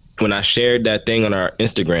 When I shared that thing on our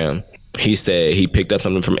Instagram, he said he picked up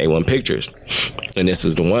something from A1 Pictures, and this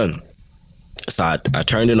was the one. So I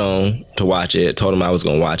turned it on to watch it. Told him I was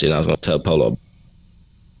gonna watch it, and I was gonna tell Polo.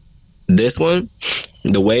 This one,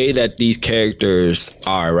 the way that these characters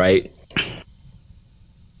are, right,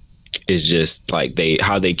 is just like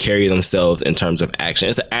how they carry themselves in terms of action.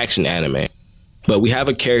 It's an action anime, but we have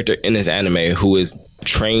a character in this anime who is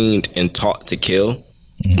trained and taught to kill,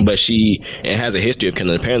 but she has a history of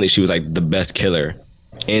killing. Apparently she was like the best killer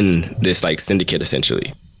in this like syndicate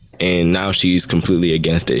essentially, and now she's completely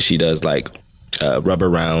against it. She does like rubber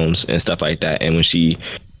rounds and stuff like that. And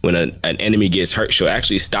when an enemy gets hurt, she'll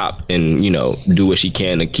actually stop and, you know, do what she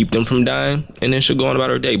can to keep them from dying, and then she'll go on about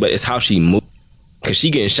her day. But it's how she moves, because she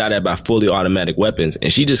getting shot at by fully automatic weapons,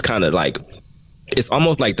 and she just kind of like, it's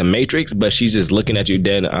almost like the Matrix, but she's just looking at you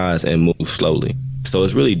dead in the eyes and moves slowly. So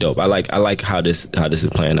it's really dope. I like how this is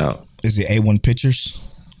playing out. Is it A1 Pictures?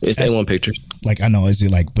 It's A1 Pictures. Like, I know. Is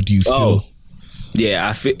it like? But do you feel? Yeah,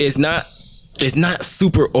 I feel it's not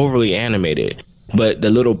super overly animated, but the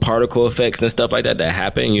little particle effects and stuff like that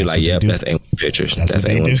happen, you're like, yep, that's A1 Pictures. That's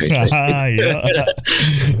A1 Pictures.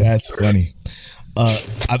 That's funny.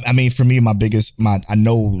 I mean, for me, I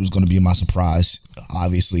know it was going to be my surprise.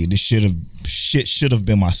 Obviously, this should have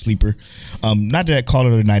been my sleeper. Not that Call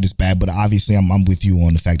of the Night is bad, but obviously, I'm with you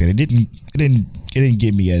on the fact that it didn't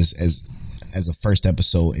get me as a first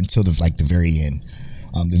episode until the very end.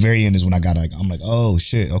 The very end is when I'm like, oh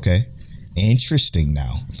shit, okay, interesting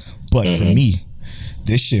now. But for me,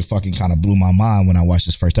 this shit fucking kind of blew my mind when I watched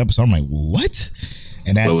this first episode. I'm like, what?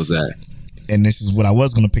 And what was that? And this is what I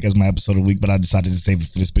was going to pick as my episode of the week, but I decided to save it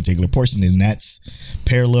for this particular portion, and that's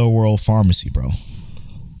Parallel World Pharmacy, bro.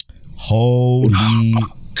 Holy...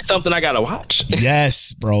 Something I gotta watch.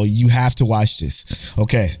 Yes, bro. You have to watch this.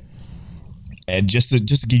 Okay. And just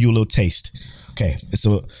to give you a little taste. Okay.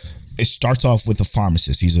 So it starts off with a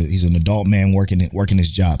pharmacist. He's an adult man working his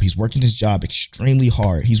job. He's working his job extremely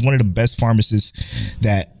hard. He's one of the best pharmacists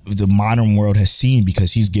that the modern world has seen,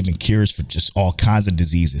 because he's giving cures for just all kinds of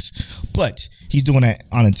diseases. But he's doing that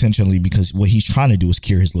unintentionally, because what he's trying to do is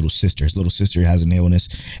cure his little sister. His little sister has an illness,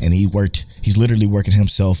 and he's literally working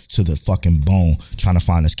himself to the fucking bone trying to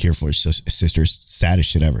find this cure for his sister's saddest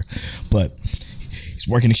shit ever. But he's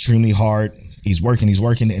working extremely hard. He's working,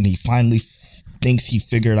 and he finally thinks he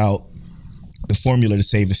figured out the formula to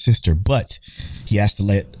save his sister, but he has to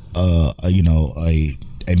let a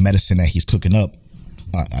medicine that he's cooking up,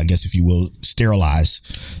 I guess if you will, sterilize.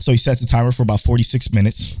 So he sets the timer for about 46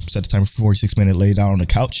 minutes. Lays down on the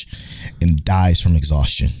couch and dies from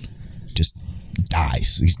exhaustion. Just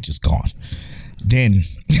dies. He's just gone. Then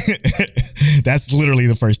that's literally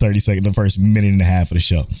the first 30 seconds, the first minute and a half of the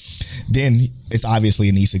show. Then it's obviously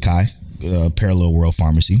an isekai, Parallel World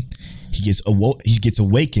Pharmacy. He gets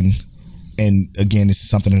awakened. And again, this is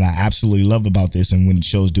something that I absolutely love about this. And when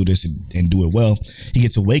shows do this and do it well, he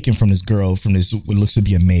gets awakened from this girl, from this what looks to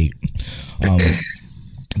be a maid.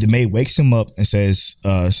 The maid wakes him up and says,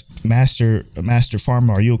 Master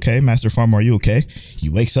Pharma, are you okay? Master Pharma, are you okay? He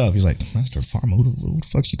wakes up. He's like, Master Pharma, who the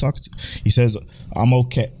fuck is she talking to? He says, I'm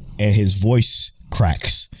okay. And his voice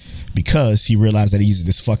cracks because he realized that he's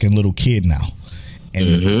this fucking little kid now.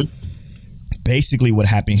 And basically what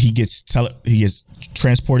happened, he gets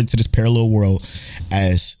transported to this parallel world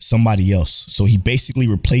as somebody else. So he basically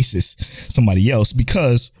replaces somebody else,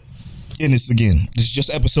 because, and this is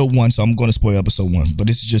just episode 1, so I'm going to spoil episode 1, but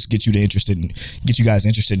this is just get you guys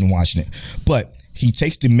interested in watching it. But he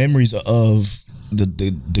takes the memories of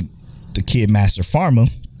the kid Master Pharma,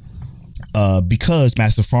 because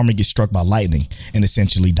Master Pharma gets struck by lightning and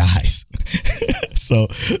essentially dies. So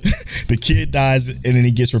the kid dies, and then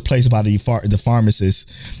he gets replaced by the pharmacist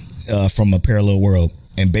from a parallel world.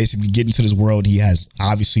 And basically getting into this world, he has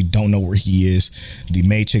obviously don't know where he is. The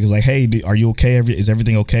maid chick is like, hey, are you okay? Is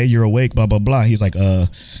everything okay? You're awake, blah, blah, blah. He's like,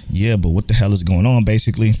 yeah, but what the hell is going on?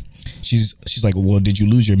 Basically, she's like, well, did you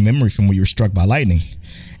lose your memory from when you were struck by lightning?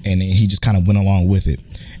 And then he just kind of went along with it.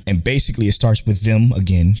 And basically it starts with them,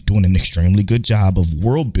 again, doing an extremely good job of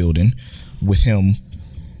world building with them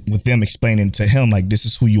explaining to him, like, this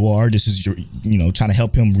is who you are. This is your, trying to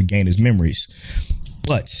help him regain his memories.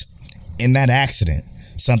 But in that accident,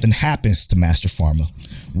 something happens to Master Pharma,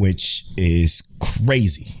 which is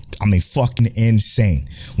crazy. I mean, fucking insane.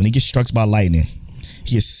 When he gets struck by lightning,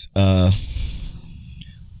 he is,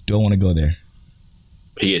 don't want to go there.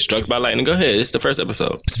 He gets struck by lightning. Go ahead. It's the first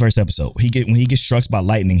episode. It's the first episode. When he gets struck by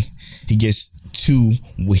lightning, he gets to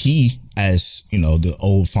what he, as the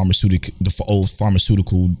old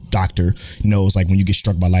pharmaceutical doctor knows, like when you get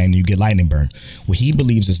struck by lightning, you get lightning burn. What he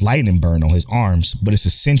believes is lightning burn on his arms, but it's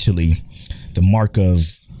essentially the mark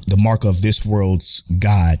of this world's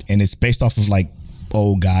god, and it's based off of like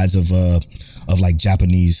old gods of like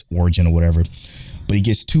Japanese origin or whatever. But he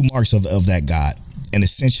gets 2 marks of that god, and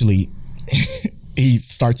essentially he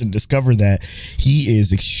starts to discover that he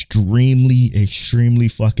is extremely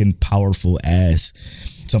fucking powerful as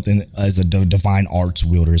a divine arts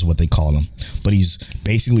wielder is what they call him. But he's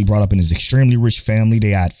basically brought up in his extremely rich family. They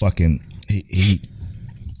had fucking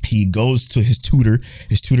he goes to his tutor,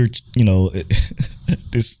 this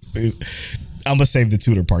I'm gonna save the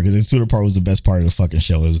tutor part because the tutor part was the best part of the fucking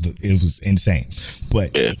show. It was insane,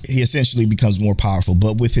 but he essentially becomes more powerful.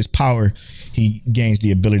 But with his power, he gains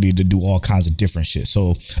the ability to do all kinds of different shit.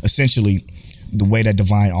 So essentially, the way that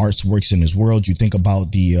divine arts works in his world, you think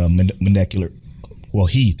about the molecular. Well,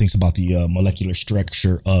 he thinks about the molecular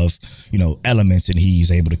structure of, elements, and he's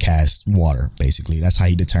able to cast water, basically. That's how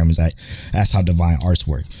he determines that. That's how divine arts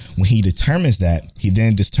work. When he determines that, he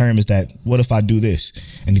then determines that, what if I do this?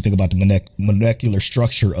 And you think about the molecular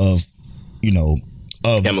structure of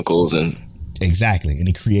chemicals and... Exactly. And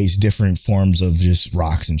he creates different forms of just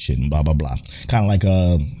rocks and shit and blah, blah, blah. Kind of like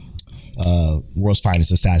World's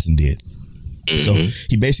Finest Assassin did. So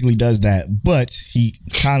he basically does that, but he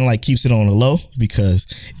kind of like keeps it on the low, because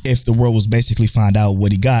if the world was basically find out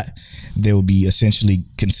what he got, they would be essentially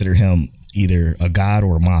consider him either a god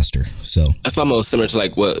or a monster. So that's almost similar to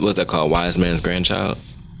like what was that called, Wise Man's Grandchild?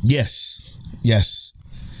 Yes.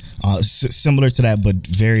 Similar to that, but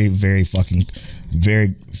very, very fucking,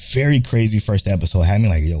 very, very crazy first episode. Had me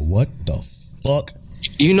like, yo, what the fuck?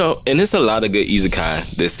 And it's a lot of good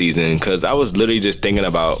isekai this season, because I was literally just thinking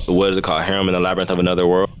about, what is it called, Harem in the Labyrinth of Another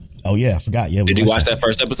World. Oh yeah, I forgot. Yeah, did you watch that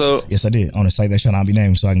first episode? Yes, I did, on a site that shall not be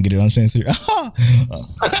named, so I can get it uncensored.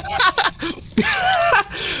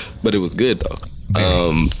 But it was good though.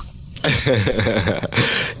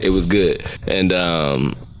 It was good, and I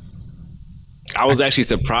was actually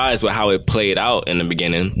surprised with how it played out in the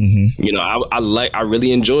beginning. Mm-hmm. I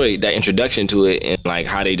really enjoyed that introduction to it, and like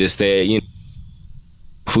how they just said,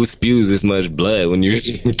 who spews this much blood when you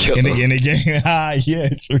kill them? In the game? Yeah,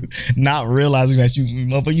 true. Not realizing that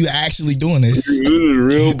you actually doing this. This is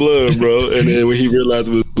real blood, bro. And then when he realized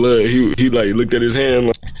it was blood, he like looked at his hand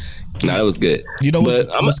like, nah, that was good.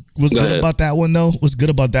 What's good about that one though? What's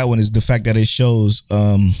good about that one is the fact that it shows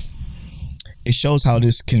how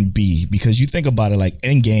this can be, because you think about it, like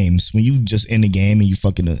in games, when you just in the game and you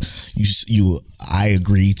fucking I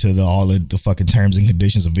agree to all of the fucking terms and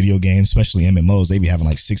conditions of video games, especially MMOs. They be having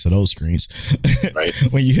like 6 of those screens. Right.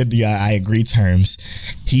 When you hit the I agree terms,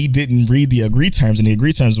 he didn't read the agree terms, and the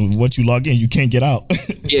agree terms with what you log in, you can't get out.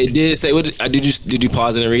 Yeah, it did say. What did you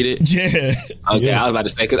pause it and read it? Yeah. Okay, yeah. I was about to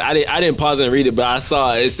say, because I didn't pause it and read it, but I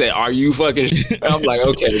saw it say, "Are you fucking?" I'm like,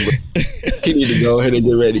 okay, but he need to go ahead and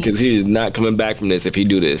get ready, because he is not coming back from this if he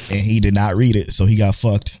do this. And he did not read it, so he got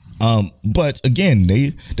fucked. But again,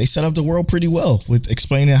 they set up the world pretty well with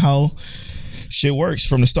explaining how shit works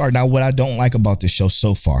from the start. Now, what I don't like about this show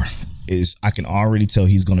so far is I can already tell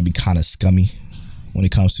he's going to be kind of scummy when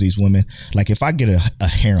it comes to these women. Like, if I get a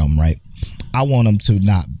harem, right, I want them to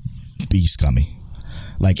not be scummy.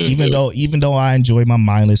 Like, even though I enjoy my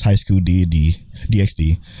mindless high school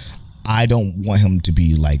DxD, I don't want him to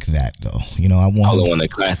be like that though. I want a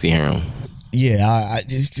classy harem. Yeah, I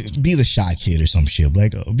be the shy kid or some shit.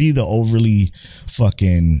 Like, be the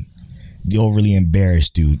overly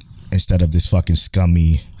embarrassed dude instead of this fucking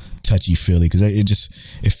scummy, touchy feely. Because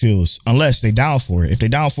it feels, unless they down for it. If they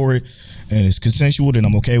down for it and it's consensual, then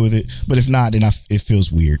I'm okay with it. But if not, then it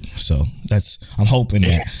feels weird. So I'm hoping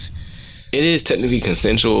that it is technically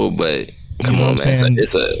consensual. But come on, man,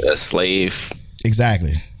 it's a slave.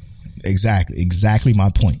 Exactly my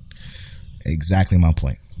point.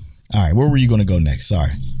 All right, where were you going to go next?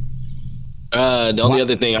 Sorry. The only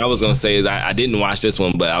other thing I was going to say is I didn't watch this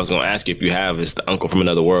one, but I was going to ask you if you have. It's The Uncle from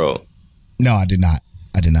Another World. No, I did not.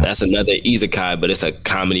 That's another isekai, but it's a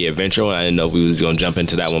comedy adventure one. I didn't know if we was going to jump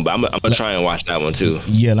into that one, but I'm going to try and watch that one too.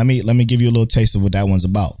 Yeah, let me give you a little taste of what that one's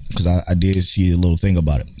about, because I did see a little thing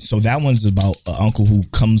about it. So that one's about an uncle who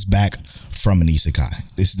comes back from an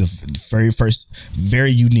isekai. This is the very first,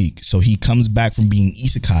 very unique. So he comes back from being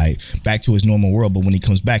isekai back to his normal world, but when he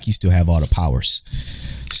comes back, he still have all the powers.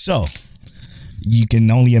 So you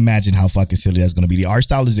can only imagine how fucking silly that's going to be. The art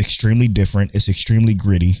style is extremely different. It's extremely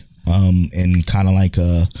gritty, and kind of like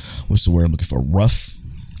what's the word I'm looking for? Rough.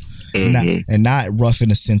 Mm-hmm. Not rough in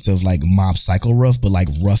the sense of like Mob Psycho rough, but like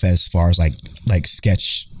rough as far as like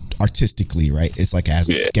sketch artistically, right? It's like it has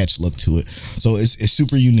a sketch look to it, so it's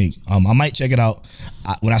super unique. I might check it out.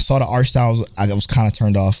 When I saw the art styles, I was kind of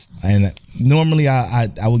turned off, and normally I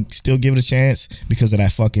would still give it a chance because of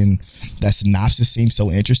that synopsis seems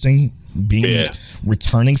so interesting, being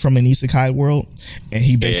returning from an isekai world, and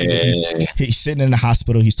he basically he's sitting in the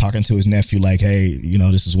hospital, he's talking to his nephew like, hey,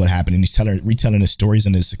 this is what happened, and he's retelling his stories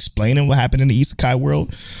and is explaining what happened in the isekai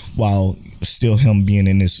world while still him being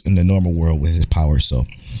in the normal world with his powers. So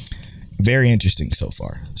very interesting so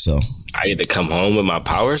far. So I get to come home with my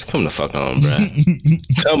powers. Come the fuck on, bro.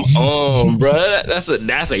 Come on, bro. That's a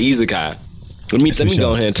isekai. Let me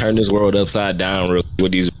go ahead and turn this world upside down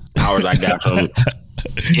with these powers I got from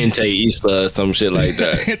Inte Isla, some shit like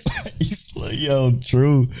that. Isla, yo,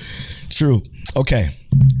 true. Okay,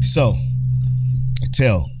 so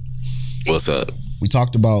Tell, what's up? We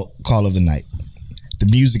talked about Call of the Night. The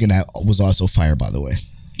music in that was also fire, by the way.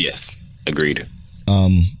 Yes, agreed.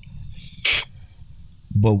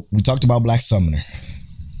 But we talked about Black Summoner.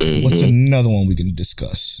 Mm-hmm. What's another one we can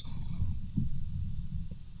discuss?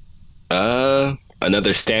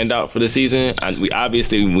 Another standout for the season. We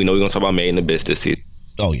know we're gonna talk about Made in Abyss this season.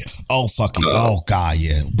 Oh yeah. Oh fucking. Oh god,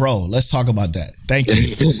 yeah, bro. Let's talk about that. Thank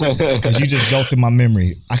you, because you just jolted my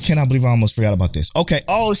memory. I cannot believe I almost forgot about this. Okay.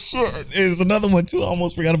 Oh shit, there's another one too. I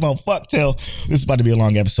almost forgot about. Fuck, Tell. This is about to be a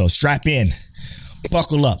long episode. Strap in,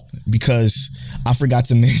 buckle up, because I forgot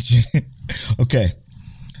to mention. Okay.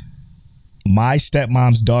 My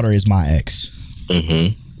stepmom's daughter is my ex.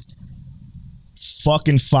 Mm-hmm.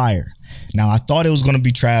 Fucking fire. Now, I thought it was going to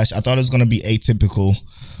be trash. I thought it was going to be atypical,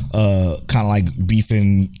 kind of like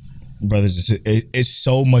beefing brothers. It's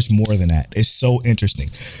so much more than that. It's so interesting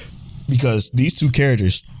because these two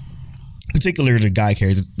characters, particularly the guy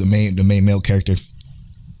character, the main male character.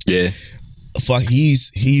 Yeah. Fuck, he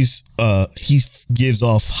gives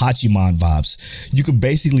off Hachiman vibes. You could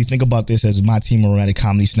basically think about this as My Team Romantic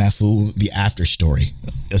Comedy Snafu, the after story,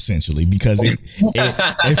 essentially, because it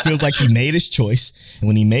feels like he made his choice, and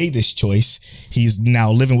when he made this choice, he's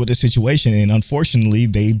now living with the situation, and unfortunately,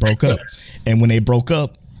 they broke up. And when they broke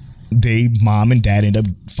up, mom and dad end up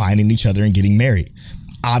finding each other and getting married.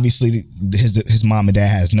 Obviously, his mom and dad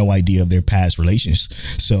has no idea of their past relations,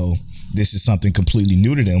 so this is something completely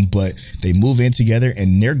new to them, but they move in together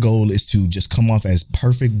and their goal is to just come off as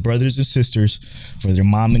perfect brothers and sisters for their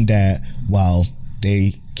mom and dad while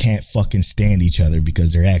they can't fucking stand each other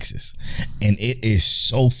because they're exes. And it is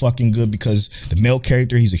so fucking good because the male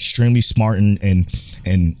character, he's extremely smart and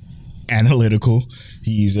analytical.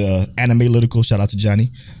 He's anime-lytical. Shout out to Johnny.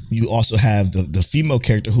 You also have the female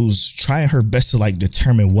character who's trying her best to like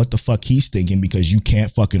determine what the fuck he's thinking, because you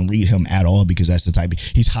can't fucking read him at all, because that's the type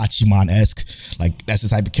he's Hachiman-esque. Like, that's the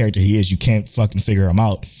type of character he is. You can't fucking figure him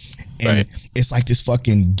out. And It's like this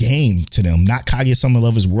fucking game to them. Not Kaguya-sama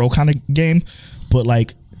Lovers World kind of game, but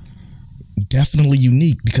like definitely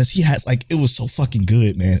unique, because he has like, it was so fucking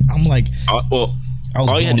good, man. I'm like,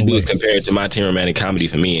 all you had to do was compare it to My Team Romantic Comedy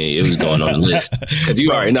for me, and it was going on the list. Because you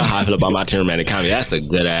already know how I feel about My Team Romantic Comedy. That's a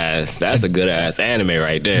good ass anime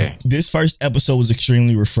right there. This first episode was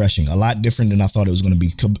extremely refreshing. A lot different than I thought it was going to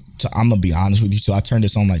be. I'm going to be honest with you. So I turned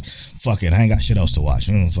this on like, fuck it, I ain't got shit else to watch.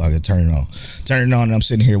 Fuck it, turn it on. And I'm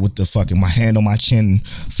sitting here with the fucking, my hand on my chin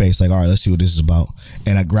face, like, all right, let's see what this is about.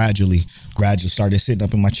 And I gradually started sitting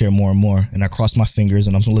up in my chair more and more. And I crossed my fingers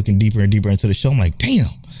and I'm looking deeper and deeper into the show. I'm like, damn.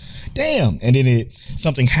 And then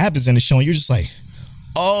something happens in the show and you're just like,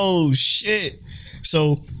 oh shit.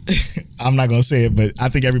 So I'm not going to say it, but I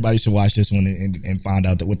think everybody should watch this one and find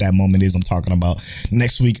out what that moment is I'm talking about.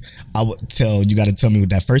 Next week, I would you got to tell me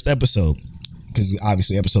what that first episode, because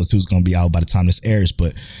obviously episode 2 is going to be out by the time this airs.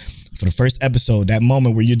 But for the first episode, that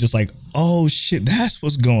moment where you're just like, oh shit, that's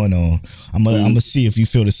what's going on. I'm going to see if you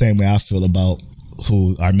feel the same way I feel about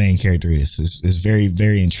who our main character is. It's very,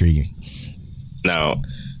 very intriguing. Now,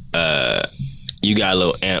 you got a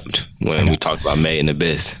little amped when we talked about Made in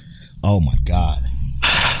Abyss. Oh my god!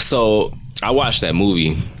 So I watched that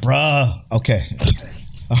movie, bruh. Okay,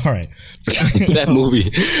 all right. that movie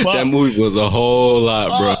was a whole lot,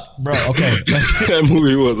 bro. Okay, that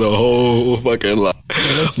movie was a whole fucking lot.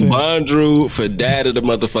 Bondrew for Dad of the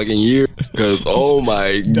motherfucking year, because oh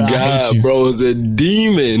my god, bro, is a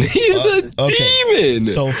demon. He's a demon.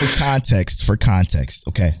 So for context,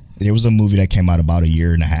 okay. There was a movie that came out about a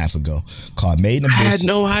year and a half ago called Made in Abyss. I had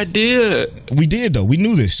no idea. We did though. We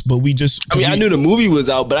knew this, but we just. I knew the movie was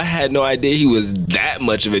out, but I had no idea he was that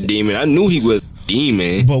much of a demon. I knew he was a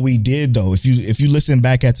demon, but we did though. If you listen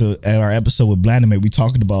back at our episode with Blandame, we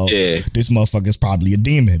talked about this motherfucker's probably a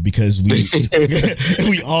demon, because we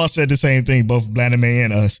we all said the same thing, both Blandame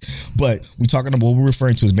and us. But we talking about what we're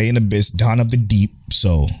referring to as Made in Abyss, Dawn of the Deep.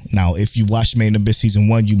 So now, if you watch Made in Abyss season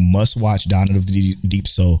 1, you must watch Dawn of the Deep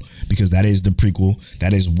Soul, because that is the prequel.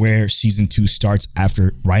 That is where season 2 starts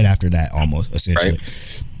right after that, almost essentially.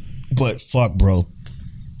 Right. But fuck, bro.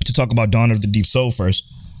 To talk about Dawn of the Deep Soul first,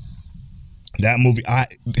 that movie, I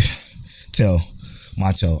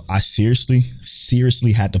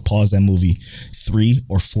seriously had to pause that movie 3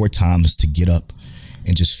 or 4 times to get up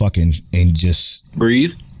and just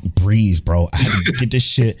breathe, bro. I had to get this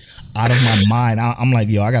shit out of my mind. I'm like,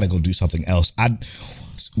 yo, I gotta go do something else.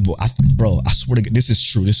 Well, I swear to God, this is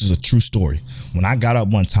true. This is a true story. When I got up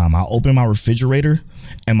one time, I opened my refrigerator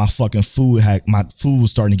and my fucking food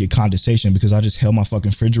was starting to get condensation because I just held my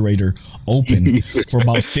fucking refrigerator open for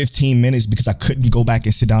about 15 minutes because I couldn't go back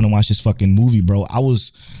and sit down and watch this fucking movie, bro. I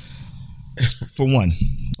was, for one,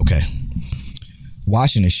 okay,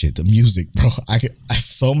 watching this shit, the music, bro. I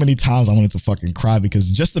so many times I wanted to fucking cry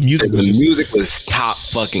because just the music was top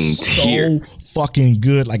fucking tier, so fucking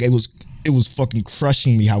good. Like it was fucking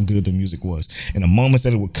crushing me how good the music was. And the moments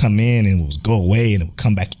that it would come in and it would go away and it would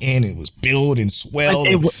come back in and it was build and swell.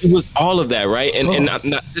 It was all of that, right? And not,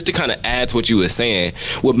 just to kind of add to what you were saying,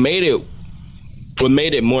 what made it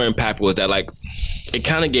more impactful was that like it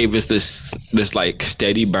kind of gave us this like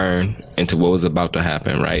steady burn into what was about to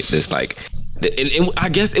happen, right? This like, and I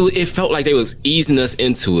guess it felt like they was easing us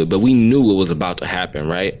into it, but we knew what was about to happen,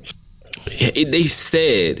 right? They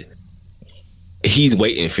said he's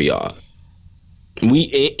waiting for y'all.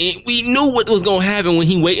 We knew what was gonna happen when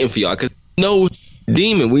he waiting for y'all because no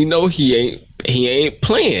demon. We know he ain't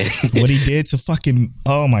playing. What he did to fucking,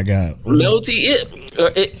 oh my God. We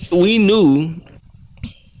knew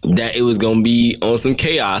that it was gonna be on some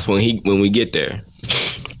chaos when we get there.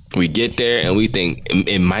 We get there and we think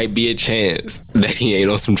it might be a chance that he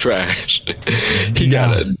ain't on some trash. He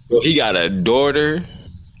got a daughter.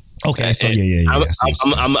 Okay, so yeah.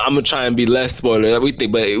 I'm gonna try and be less spoiler. We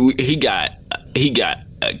think, but he got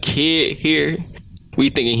a kid here. We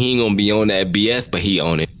thinking he ain't gonna be on that BS, but he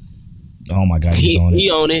own it. Oh my God, he's on it.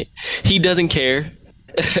 He own it. He doesn't care.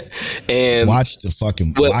 And watch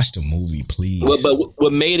the movie, please. But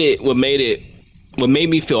what made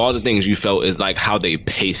me feel all the things you felt is like how they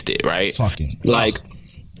paced it, right? Fucking like.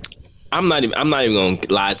 I'm not even gonna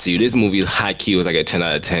lie to you. This movie high key was like a 10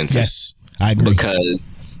 out of 10. Yes, I agree. Because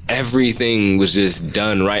everything was just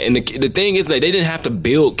done right. And the thing is, like, they didn't have to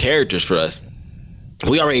build characters for us.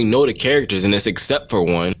 We already know the characters in this, except for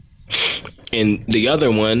one. And the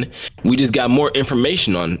other one, we just got more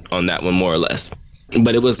information on that one, more or less.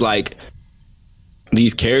 But it was like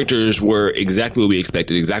these characters were exactly what we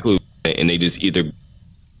expected, and they just either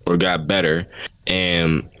or got better,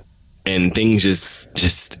 and things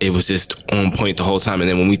just it was just on point the whole time. And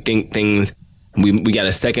then when we think things, we got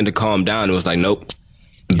a second to calm down. It was like, nope.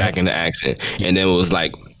 Back into action. And then it was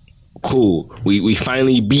like, cool, we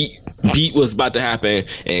finally beat what's about to happen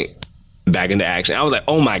and back into action. I was like,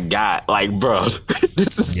 oh my God, like, bro,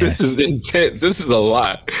 this is intense. This is a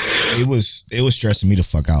lot. It was stressing me the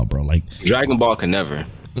fuck out, bro. Like Dragon Ball could never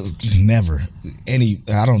I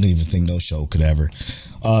don't even think no show could ever.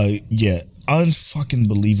 Unfucking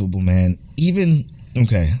believable, man. Even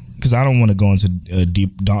okay, because I don't want to go into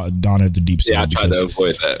deep Dawn of the Deep Sea. Yeah, I tried to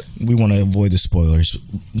avoid that. We want to avoid the spoilers.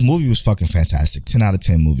 The movie was fucking fantastic. 10 out of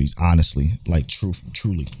 10 movies, honestly. Like,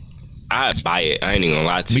 truly. I'd buy it. I ain't even gonna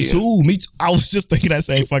lie to you. Me too. I was just thinking that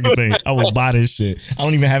same fucking thing. I will buy this shit. I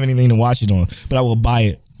don't even have anything to watch it on, but I will buy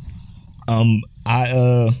it.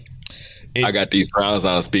 I got these surround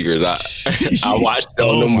sound speakers. I watched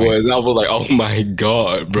on them boys. I was like, oh my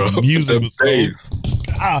God, bro. Music was so...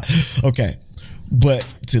 okay. But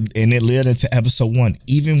and it led into episode 1.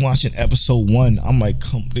 Even watching episode 1, I'm like,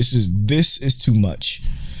 this is too much.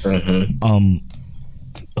 Mm-hmm.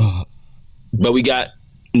 But we got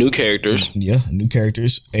new characters. Yeah, new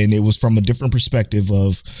characters, and it was from a different perspective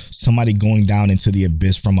of somebody going down into the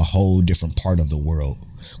abyss from a whole different part of the world,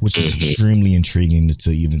 which is extremely intriguing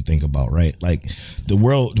to even think about. Right, like the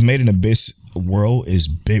world, Made in Abyss world is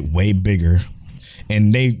way bigger.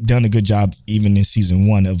 And they've done a good job, even in season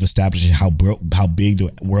 1, of establishing how big the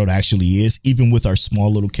world actually is, even with our small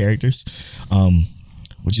little characters,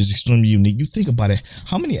 which is extremely unique. You think about it,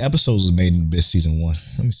 how many episodes was Made in Abyss season 1?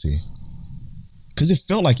 Let me see. Because it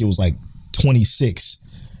felt like it was like 26.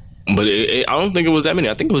 But I don't think it was that many.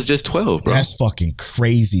 I think it was just 12, bro. That's fucking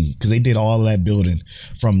crazy. Because they did all of that building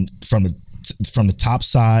from the top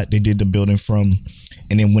side. They did the building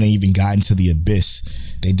and then when they even got into the abyss,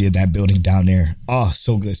 they did that building down there. Oh,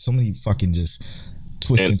 so good. So many fucking just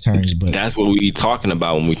twists and turns. But that's what we talking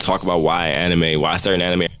about when we talk about why certain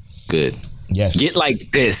anime are good. Yes. Get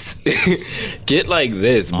like this. Get like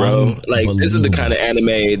this, bro. Like, this is the kind of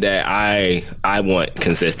anime that I want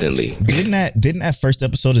consistently. Didn't that first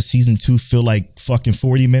episode of season 2 feel like fucking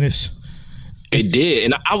 40 minutes? It did.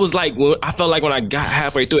 And I was like, I felt like when I got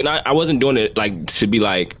halfway through it, and I wasn't doing it like to be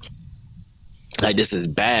like this is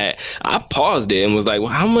bad. I paused it and was like, well,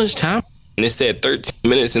 how much time? And it said 13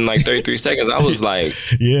 minutes and like 33 seconds. I was like,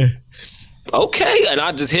 yeah. Okay. And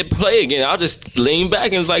I just hit play again. I'll just lean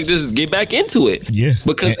back and was like, just get back into it. Yeah.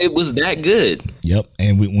 Because it was that good. Yep.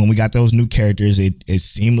 And when we got those new characters, it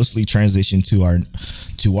seamlessly transitioned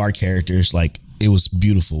to our characters. Like,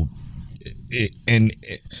 beautiful.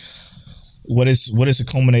 What is it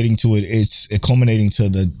culminating to? It's culminating to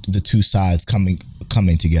the two sides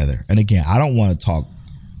coming together. And again, I don't want to talk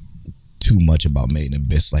too much about Made in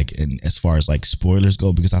Abyss, like, and as far as like spoilers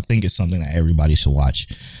go, because I think it's something that everybody should watch.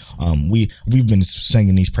 We've been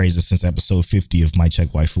singing these praises since episode 50 of Mic Check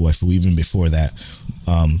Waifu, even before that.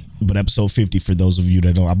 But episode 50, for those of you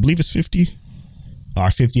that don't, I believe it's 50. Our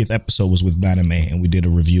 50th episode was with Baname, and we did a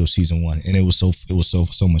review of season 1, and it was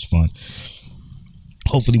so much fun.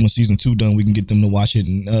 Hopefully, when season 2 done, we can get them to watch it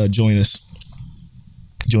and join us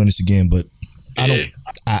again. But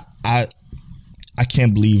I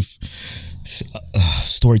can't believe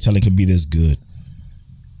storytelling could be this good.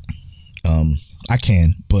 I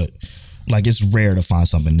can, but like, it's rare to find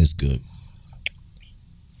something this good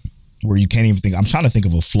where you can't even think. I'm trying to think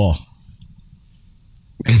of a flaw.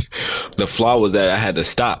 The flaw was that I had to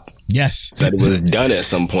stop. Yes, that it was done at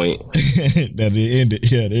some point. That it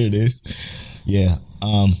ended. Yeah, there it is. Yeah.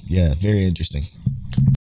 Yeah, very interesting.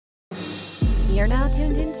 You're now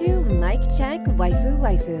tuned into Mic Check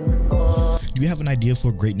Waifu. Do you have an idea for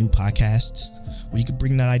a great new podcast? Well, you could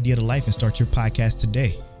bring that idea to life and start your podcast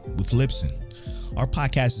today with Libsyn. Our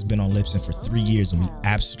podcast has been on Libsyn for 3 years, and we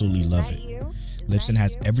absolutely love it. Libsyn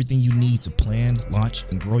has everything you need to plan, launch,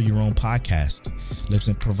 and grow your own podcast.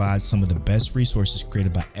 Libsyn provides some of the best resources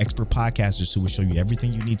created by expert podcasters who will show you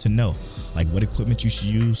everything you need to know, like what equipment you should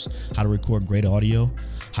use, how to record great audio,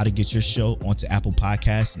 how to get your show onto Apple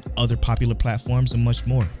Podcasts and other popular platforms, and much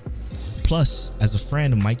more. Plus, as a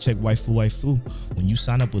friend of Mic Check Waifu, when you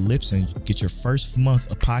sign up with Libsyn, you get your first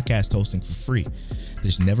month of podcast hosting for free.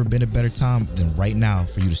 There's never been a better time than right now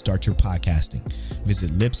for you to start your podcasting.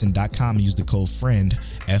 Visit Libsyn.com and use the code FRIEND,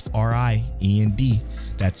 FRIEND.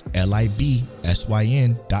 That's LIBSYN.com.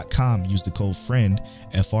 Use the code FRIEND,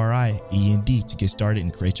 FRIEND, to get started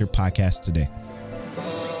and create your podcast today.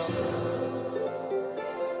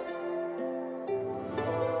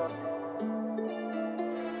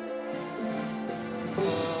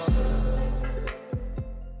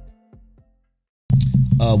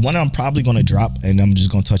 One I'm probably going to drop, and I'm just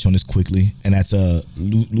going to touch on this quickly, and that's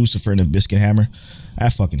Lucifer and the Biscuit Hammer.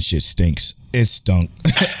 That fucking shit stinks. It stunk.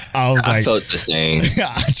 I felt the same.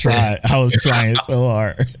 I tried. I was trying so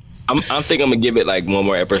hard. I think I'm gonna give it like one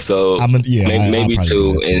more episode, maybe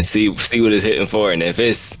two, and see what it's hitting for, and if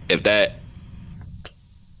that,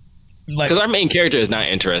 because our main character is not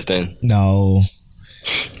interesting. No.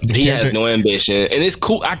 He has no ambition, and it's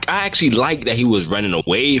cool. I actually like that he was running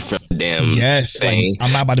away from them. Yes, thing. Like,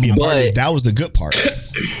 I'm not about to be a part of this. That was the good part.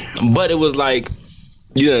 But it was like,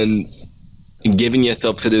 giving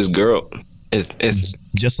yourself to this girl. It's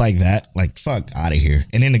just like that. Like, fuck out of here.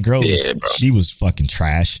 And then the girl she was fucking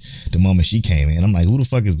trash the moment she came in. I'm like, who the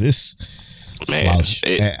fuck is this slouch?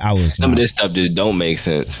 I was some of this stuff just don't make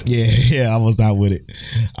sense. Yeah, I was not with it.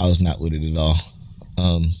 I was not with it at all.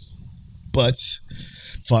 But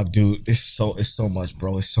fuck, dude, it's so much,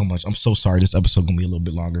 bro. It's so much. I'm so sorry. This episode gonna be a little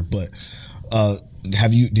bit longer, but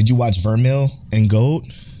did you watch Vermeil and Gold?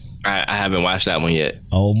 I haven't watched that one yet.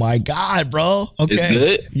 Oh my god, bro. Okay, it's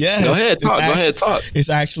good. Yeah, go ahead, talk. It's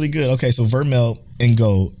actually good. Okay, so Vermeil and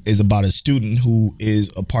Gold is about a student who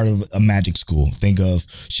is a part of a magic school. Think of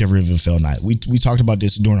Shiver Fell Night. We talked about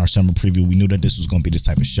this during our summer preview. We knew that this was going to be this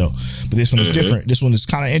type of show, but this one is different. This one is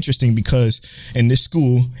kind of interesting because in this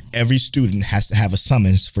school, every student has to have a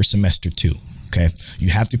summons for semester 2. Okay, you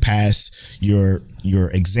have to pass your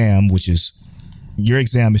exam, which is your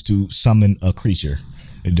exam is to summon a creature.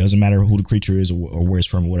 It doesn't matter who the creature is or where it's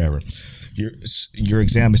from or whatever. Your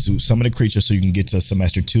exam is to summon a creature so you can get to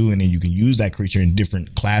semester 2, and then you can use that creature in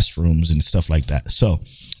different classrooms and stuff like that. So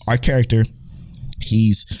our character,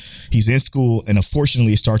 he's in school, and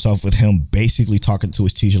unfortunately it starts off with him basically talking to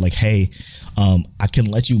his teacher like, hey, I can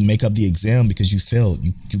let you make up the exam because you failed.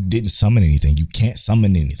 You didn't summon anything. You can't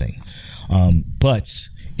summon anything. But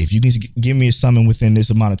if you can give me a summon within this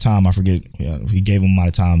amount of time, I forget, he gave him amount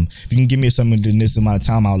of time. If you can give me a summon within this amount of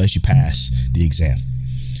time, I'll let you pass the exam.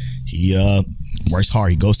 He works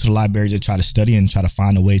hard. He goes to the library to try to study and try to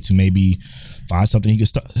find a way to maybe find something he can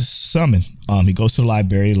summon. He goes to the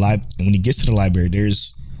library, and when he gets to the library,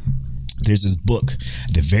 there's this book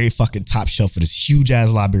at the very fucking top shelf of this huge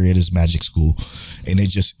ass library at his magic school, and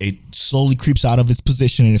it slowly creeps out of its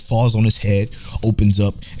position and it falls on his head, opens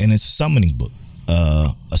up, and it's a summoning book.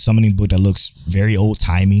 A summoning book that looks very old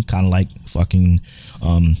timey, kind of like fucking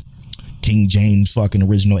King James fucking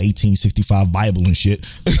original 1865 Bible and shit.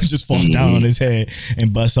 Just falls down on his head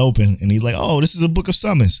and busts open, and he's like, oh, this is a book of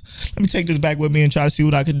summons. Let me take this back with me and try to see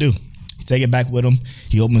what I could do. He take it back with him.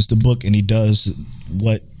 He opens the book and he does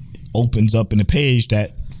what opens up in the page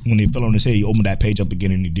that when they fell on his head, he opened that page up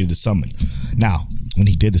again and he did the summon. Now, when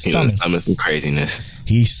he did the summon, some craziness.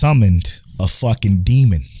 He summoned a fucking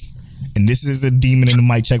demon. And this is a demon in the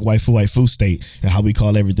Mic Check waifu state, and how we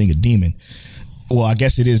call everything a demon. Well, I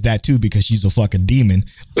guess it is that too, because she's a fucking demon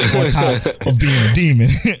on top of being a demon.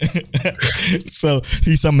 So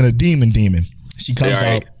he summoned a demon. She comes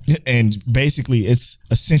out, and basically it's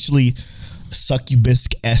essentially a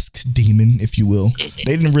succubus-esque demon, if you will.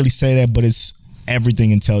 They didn't really say that, but it's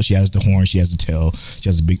everything until she has the horn, she has the tail, she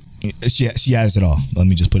has a big, she has it all. Let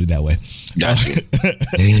me just put it that way.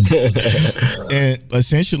 And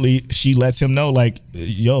essentially she lets him know, like,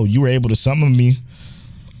 yo, you were able to summon me.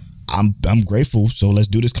 I'm grateful. So let's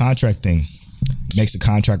do this contract thing. Makes a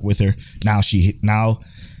contract with her. Now she's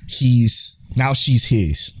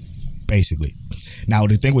his, basically. Now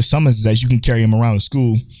the thing with summons is that you can carry him around to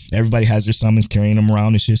school. Everybody has their summons, carrying him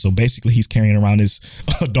around and shit. So basically he's carrying around this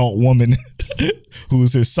adult woman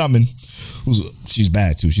who's his summon. She's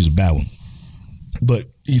bad too. She's a bad one. But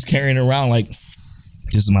he's carrying her around like,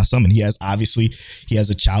 this is my summon. He has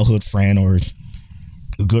a childhood friend or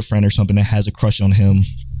a good friend or something that has a crush on him.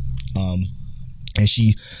 And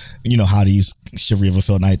she, you know how these Chivalry of a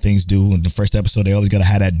Failed Knight things do. In the first episode, they always got to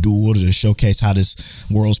have that duel to showcase how this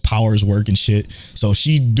world's powers work and shit. So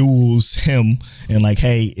she duels him and like,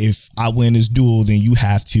 hey, if I win this duel, then you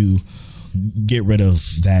have to get rid of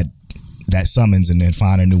that summons and then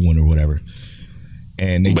find a new one or whatever.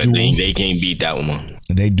 And they duel. They can't beat that one.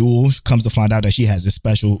 They duel. Comes to find out that she has this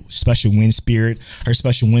special wind spirit. Her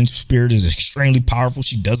special wind spirit is extremely powerful.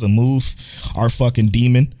 She doesn't move. Our fucking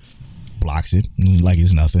demon blocks it like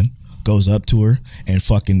it's nothing. Goes up to her and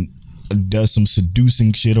fucking does some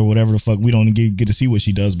seducing shit or whatever the fuck. We don't get to see what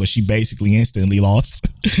she does, but she basically instantly lost.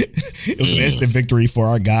 It was an instant victory for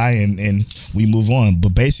our guy, and we move on.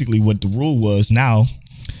 But basically what the rule was, now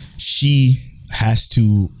she has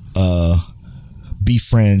to be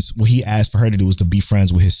friends. What he asked for her to do was to be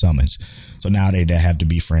friends with his summons. So now they have to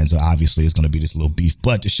be friends. So obviously it's going to be this little beef.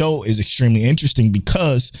 But the show is extremely interesting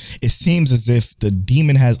because it seems as if the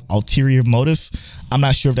demon has ulterior motive. I'm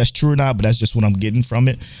not sure if that's true or not, but that's just what I'm getting from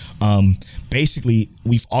it. Basically,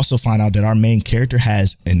 we've also found out that our main character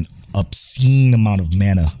has an obscene amount of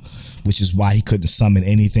mana, which is why he couldn't summon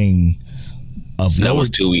anything of that was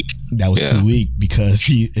too weak. That was too weak because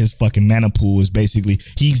his fucking mana pool is basically,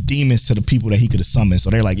 he's demons to the people that he could have summoned. So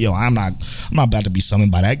they're like, yo, I'm not about to be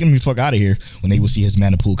summoned by that. Get me the fuck out of here. When they will see his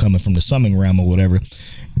mana pool coming from the summoning realm or whatever.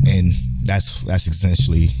 And that's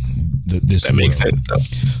essentially this. That makes sense though.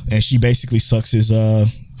 And she basically sucks his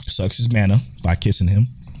mana by kissing him.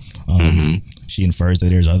 She infers that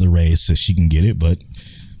there's other ways so she can get it, but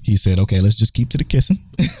he said, okay, let's just keep to the kissing.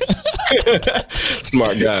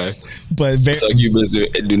 Smart guy. But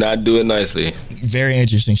do not do it nicely. Very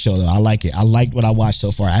interesting show though. I like it. I liked what I watched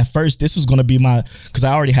so far. At first, this was going to be because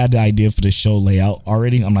I already had the idea for the show layout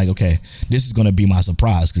already. I'm like, okay, this is going to be my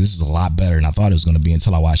surprise because this is a lot better than I thought it was going to be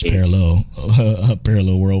until I watched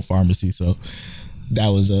Parallel World Pharmacy. So that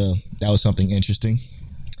was something interesting.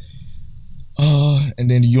 And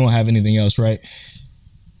then you don't have anything else, right?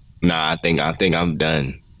 Nah, I think I'm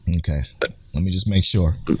done. Okay. Let me just make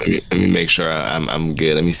sure. Let me make sure I'm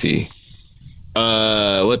good. Let me see.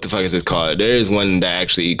 What the fuck is this called? There is one that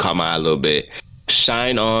actually caught my eye a little bit.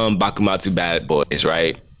 Shine On Bakumatsu Bad Boys,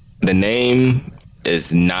 right? The name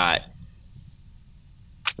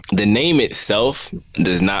itself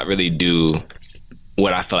does not really do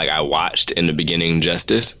what I feel like I watched in the beginning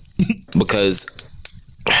justice. Because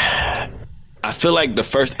I feel like the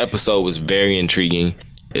first episode was very intriguing.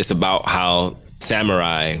 It's about how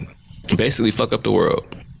samurai basically fuck up the world.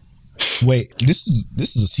 Wait, this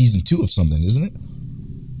is a season 2 of something, isn't it?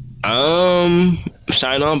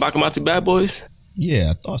 Shine On Bakumatsu Bad Boys? Yeah,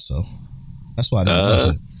 I thought so. That's why I didn't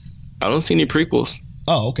watch it. I don't see any prequels.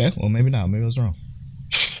 Oh, okay. Well, maybe not. Maybe I was wrong.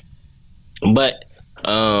 But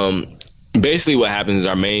basically what happens is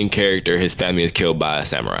our main character, his family is killed by a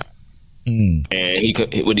samurai. And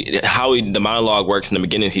the monologue works in the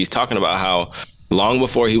beginning, he's talking about how long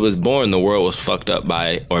before he was born, the world was fucked up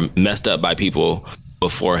by or messed up by people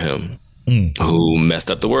before him who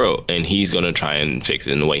messed up the world. And he's going to try and fix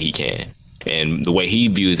it in the way he can. And the way he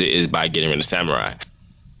views it is by getting rid of samurai.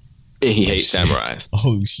 And he hates samurais.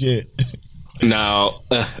 Oh, shit. Now,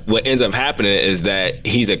 what ends up happening is that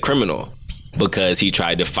he's a criminal because he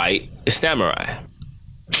tried to fight samurai.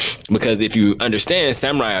 Because if you understand,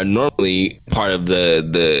 samurai are normally part of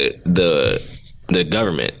the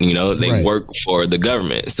government, you know, they work for the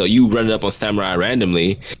government. So you run up on samurai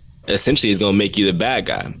randomly, essentially is going to make you the bad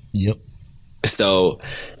guy. Yep. So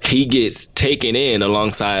he gets taken in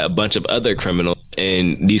alongside a bunch of other criminals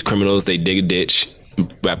and these criminals, they dig a ditch,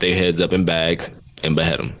 wrap their heads up in bags, and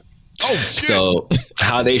behead them. Oh shit! So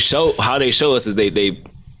how they show us is they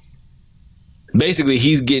basically,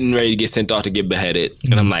 he's getting ready to get sent off to get beheaded,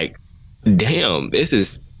 and I'm like, damn, this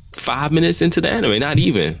is 5 minutes into the anime, not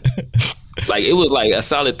even. Like, it was like a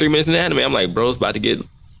solid 3 minutes in the anime. I'm like, bro, it's about to get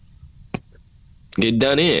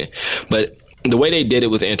done in. But the way they did it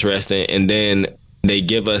was interesting, and then they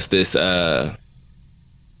give us this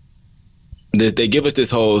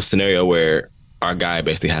whole scenario where our guy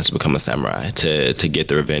basically has to become a samurai to get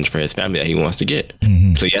the revenge for his family that he wants to get.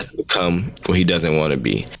 Mm-hmm. So he has to become what he doesn't want to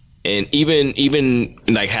be. And even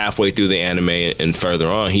like halfway through the anime and further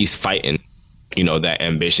on, he's fighting, you know, that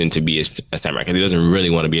ambition to be a samurai, because he doesn't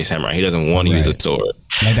really want to be a samurai. He doesn't want to use a sword.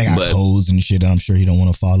 Like, they got codes and shit that I'm sure he don't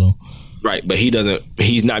want to follow. Right, but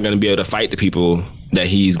he's not going to be able to fight the people that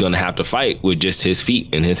he's going to have to fight with just his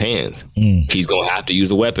feet and his hands. He's going to have to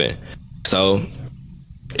use a weapon. So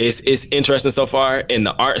it's interesting so far. And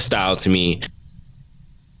the art style, to me,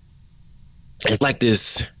 it's like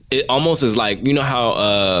this. It almost is like, you know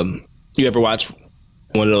how you ever watch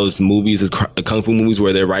one of those movies, kung fu movies,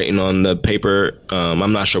 where they're writing on the paper.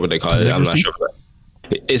 I'm not sure what they call it. I'm not sure.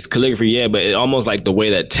 It's calligraphy, yeah, but it almost like the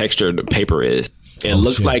way that texture the paper is. It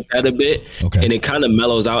looks like that a bit, and it kind of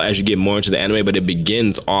mellows out as you get more into the anime, but it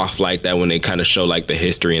begins off like that when they kind of show like the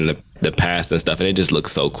history and the past and stuff, and it just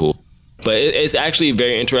looks so cool. But it's actually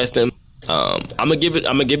very interesting. I'm gonna give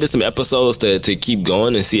it some episodes to keep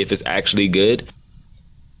going and see if it's actually good.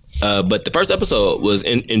 But the first episode was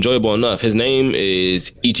enjoyable enough. His name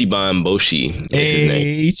is Ichiban Boshi.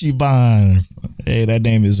 Hey, Ichiban. Hey, that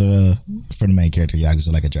name is for the main character,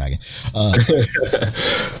 Yakuza Like a Dragon.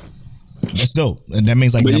 That's dope. And that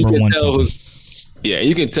means like but number one. Yeah,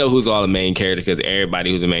 you can tell who's all the main character, because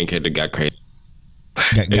everybody who's a main character got crazy.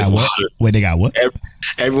 Got what? Wait, they got what?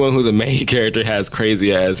 Everyone who's a main character has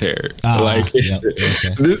crazy ass hair.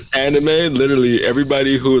 This anime, literally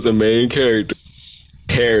everybody who is a main character,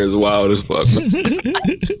 hair is wild as fuck.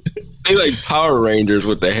 They like Power Rangers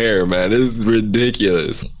with the hair, man. It's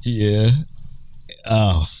ridiculous. Yeah.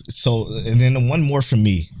 So, and then one more from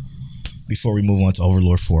me before we move on to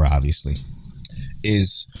Overlord 4, obviously,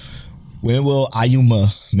 is when will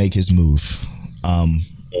Ayuma make his move?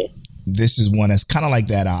 This is one that's kind of like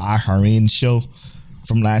that Aharen show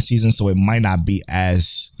from last season, so it might not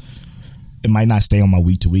stay on my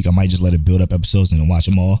week to week. I might just let it build up episodes and then watch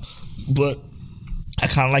them all. But I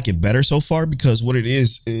kind of like it better so far, because what it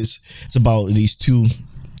is it's about these two.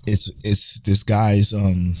 It's this guy's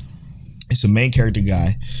it's a main character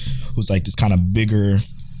guy who's like this kind of bigger,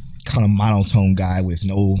 kind of monotone guy with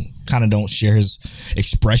don't share his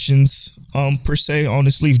expressions per se on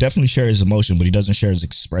his sleeve. Definitely share his emotion, but he doesn't share his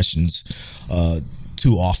expressions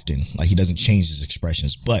too often. Like, he doesn't change his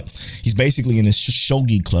expressions, but he's basically in this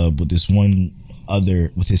shogi club with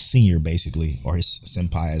with his senior, basically, or his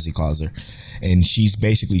senpai as he calls her, and she's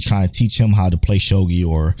basically trying to teach him how to play shogi,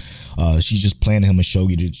 or she's just playing him a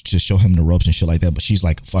shogi to show him the ropes and shit like that, but she's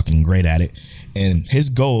like fucking great at it. And his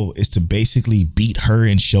goal is to basically beat her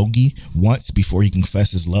in shogi once before he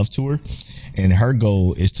confesses his love to her, and her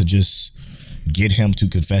goal is to just get him to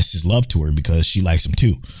confess his love to her because she likes him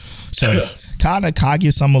too. So kind of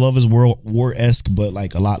Kaguya Sama Love is war-esque, but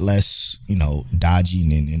like a lot less,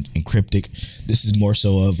 dodgy and cryptic. This is more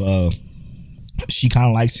so of she kind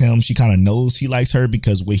of likes him. She kind of knows he likes her,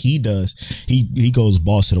 because what he does, he goes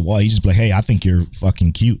balls to the wall. He's just like, hey, I think you're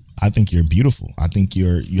fucking cute. I think you're beautiful. I think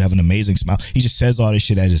you have an amazing smile. He just says all this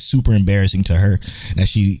shit that is super embarrassing to her that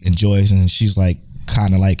she enjoys, and she's like,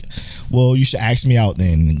 kind of like, well, you should ask me out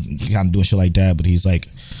then, and kind of doing shit like that. But he's like,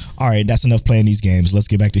 all right, that's enough playing these games. Let's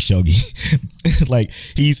get back to shogi. Like,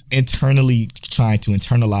 he's internally trying to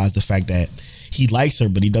internalize the fact that he likes her,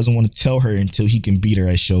 but he doesn't want to tell her until he can beat her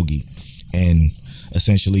at shogi. And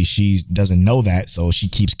essentially, she doesn't know that, so she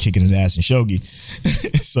keeps kicking his ass in shogi.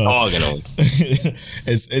 So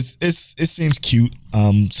it seems cute.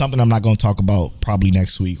 Something I'm not going to talk about probably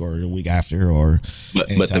next week or the week after,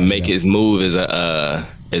 but to make his move is that's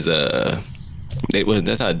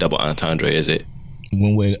not a double entendre, is it?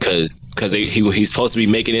 Because he's supposed to be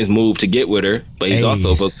making his move to get with her, but he's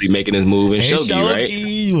also supposed to be making his move in shogi, right?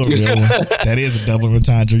 You a real one. That is a double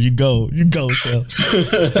entendre. You go, Phil.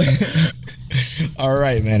 All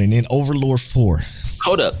right, man. And then Overlord 4.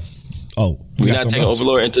 Hold up. Oh, we're not taking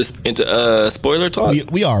Overlord into spoiler talk.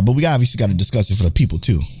 We are, but we obviously got to discuss it for the people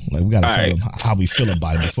too. Like, we got to tell them how we feel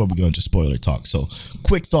about it before we go into spoiler talk. So,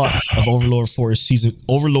 quick thoughts of Overlord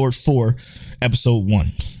 4 episode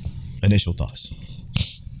 1. Initial thoughts.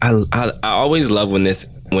 I always love when this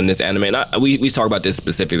anime, and we talk about this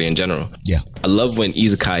specifically in general. Yeah, I love when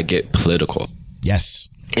isekai get political. Yes.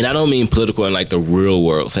 And I don't mean political in like the real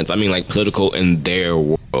world sense. I mean like political in their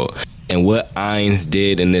world. And what Ainz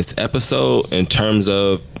did in this episode in terms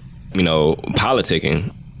of, you know,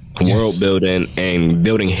 politicking, world building, and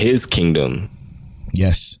building his kingdom.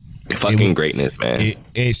 Yes. Fucking greatness, man.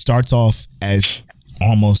 It starts off as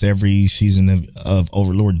almost every season of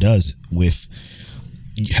Overlord does, with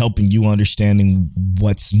helping you understanding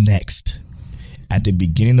what's next. At the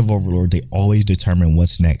beginning of Overlord, they always determine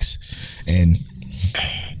what's next. And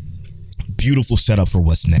beautiful setup for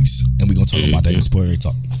what's next. And we're going to talk about that in spoiler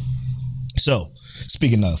talk. So,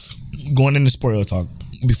 speaking of, going into spoiler talk,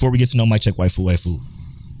 before we get to know Mic Check Waifu,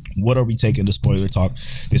 what are we taking to spoiler talk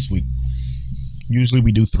this week? Usually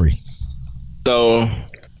we do 3. So,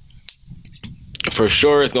 for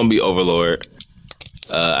sure it's going to be Overlord.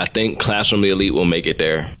 I think Clash from the Elite will make it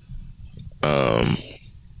there.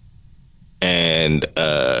 And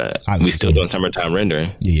we still doing summertime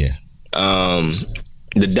rendering. Yeah.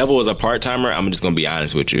 The Devil is a part-timer. I'm just gonna be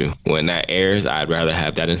honest with you. When that airs, I'd rather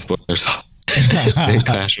have that in spoilers than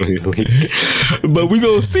Clash from the Elite. But we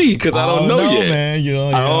gonna see, because I don't know yet, man. You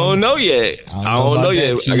know, I don't know yet. I don't know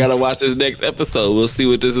yet. I gotta watch this next episode. We'll see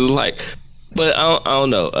what this is like. But I don't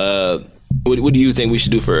know. What do you think we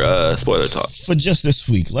should do for spoiler talk for just this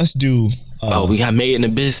week? Let's do. We got Made in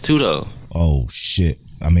Abyss too, though. Oh shit!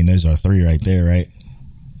 I mean, there's our 3 right there, right?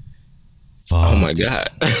 Fuck. Oh my god.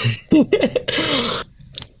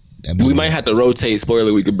 We might have to rotate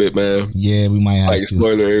spoiler week a bit, man. Yeah, we might have like to.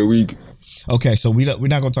 Spoiler every week. Okay, so we're not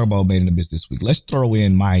going to talk about Made in Abyss this week. Let's throw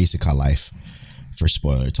in My Isekai Life for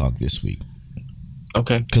spoiler talk this week.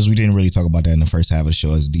 Okay. Because we didn't really talk about that in the first half of the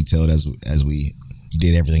show as detailed as we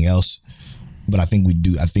did everything else. But I think we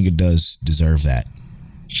do. I think it does deserve that.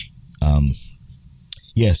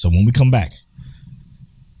 Yeah, so when we come back,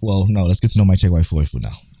 well, no, let's get to know Mic Check Waifu now.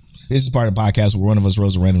 This is part of the podcast where one of us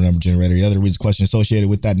rolls a random number generator. The other reads a question associated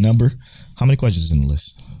with that number. How many questions is in the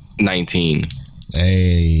list? 19.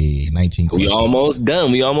 Hey, 19 questions. We almost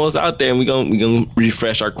done. We almost out there, and we gonna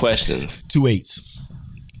refresh our questions. 2 8s.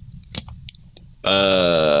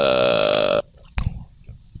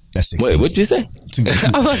 That's 16. Wait, what'd you say? 2 8.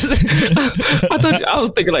 I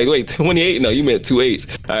was thinking like, wait, 28? No, you meant 2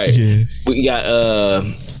 8s. All right. Yeah. We got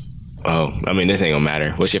I mean, this ain't gonna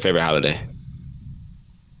matter. What's your favorite holiday?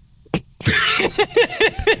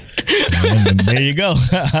 There you go.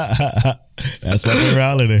 That's my favorite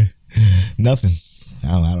holiday. Nothing.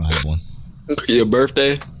 I don't have one. Your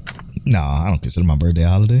birthday? No, I don't consider my birthday a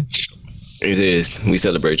holiday. It is. We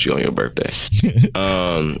celebrate you on your birthday.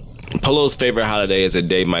 Polo's favorite holiday is a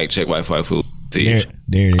day Mic Check Waifu. There it is.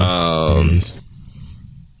 There it is.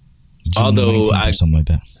 Although or something like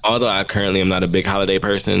that. Although I currently am not a big holiday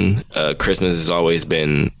person, Christmas has always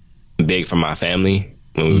been big for my family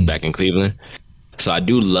when we were back in Cleveland. So I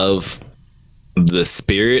do love the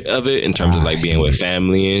spirit of it in terms of like being with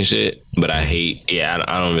family and shit. But I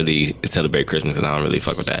don't really celebrate Christmas because I don't really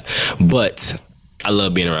fuck with that. But I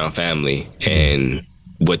love being around family and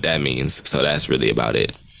what that means. So that's really about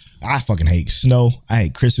it. I fucking hate snow. I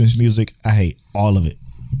hate Christmas music. I hate all of it.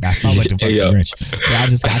 That sounds like the fucking Grinch. But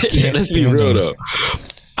I can't let's be real though.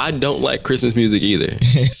 I don't like Christmas music either.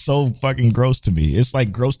 It's so fucking gross to me. It's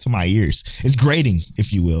like gross to my ears. It's grating,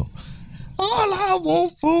 if you will. All I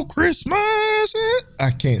want for Christmas. I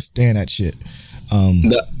can't stand that shit.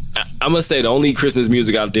 I'm gonna say the only Christmas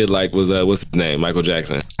music I did like was what's his name, Michael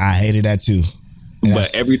Jackson. I hated that too.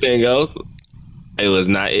 But everything else, it was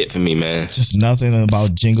not it for me, man. Just nothing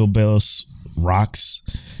about Jingle Bells rocks.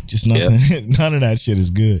 Just nothing. Yep. None of that shit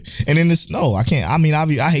is good. And in the snow, I can't. I mean,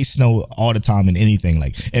 I hate snow all the time in anything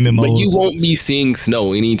like MMOs. But you won't be seeing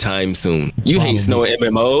snow anytime soon. You hate snow in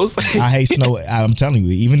MMOs. I hate snow. I'm telling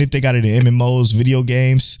you, even if they got it in MMOs, video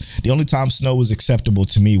games, the only time snow was acceptable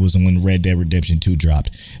to me was when Red Dead Redemption 2 dropped.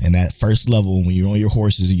 And that first level, when you're on your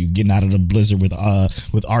horses and you getting out of the blizzard with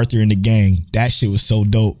Arthur and the gang, that shit was so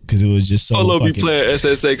dope because it was just so. Polo be playing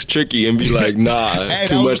SSX tricky and be like, nah, it's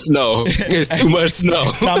too much snow. It's too much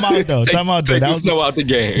snow. Time out though. That was snow out the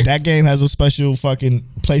game. That game has a special fucking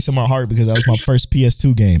place in my heart because that was my first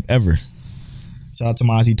PS2 game ever. Shout out to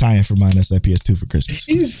my auntie Tyan for buying us that PS2 for Christmas.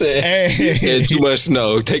 He said too much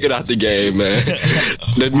snow. Take it out the game, man.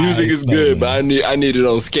 The music is snow, good, man. But I need it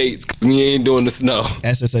on skates because we ain't doing the snow.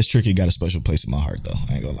 SSS Tricky got a special place in my heart though.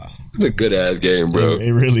 I ain't gonna lie. It's a good ass game, bro.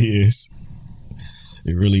 It really is.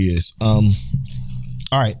 It really is. All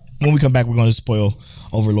right. When we come back, we're gonna spoil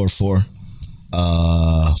Overlord 4.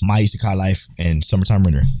 My Isekai Life and Summertime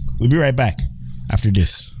Rendering. We'll be right back after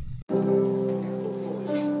this.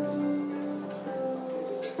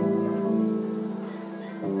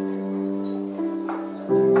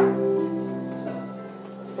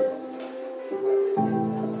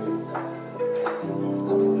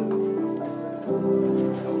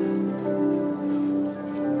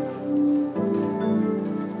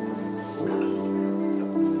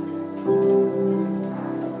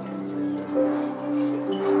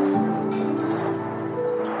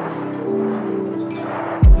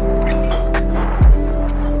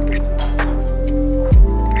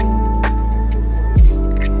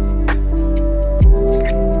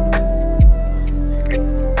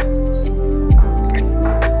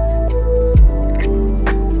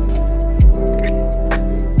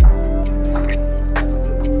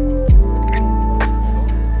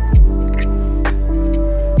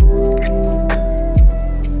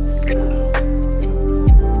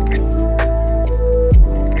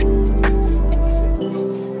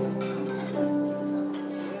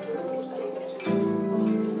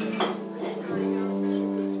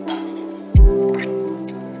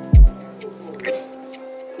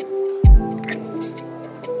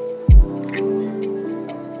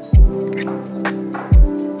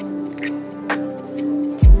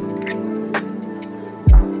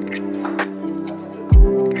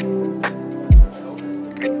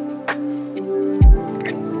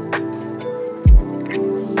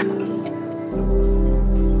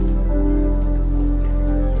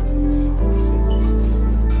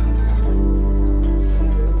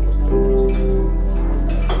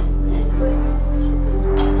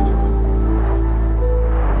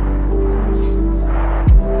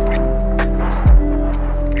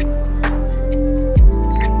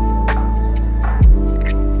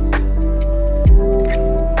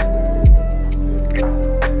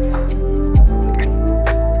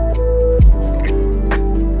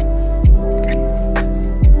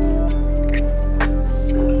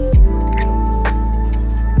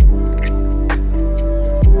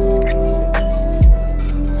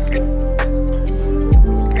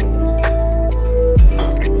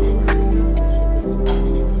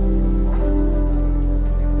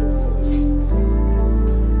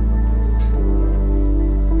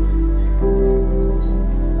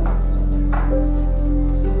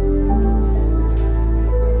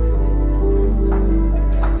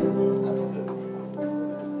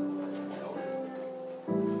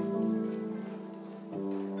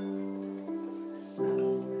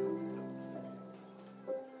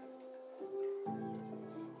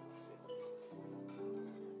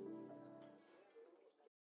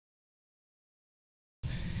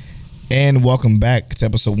 And welcome back to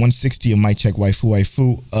episode 160 of Mic Check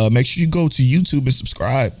Waifu. Make sure you go to YouTube and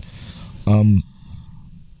subscribe.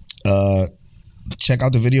 Check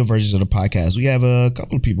out the video versions of the podcast. We have a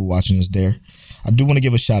couple of people watching us there. I do want to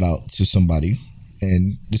give a shout out to somebody,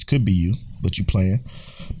 and this could be you, but you playing.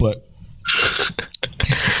 But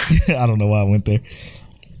I don't know why I went there.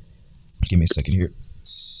 Give me a second here.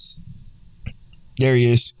 There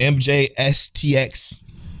he is, MJSTX,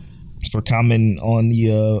 for commenting on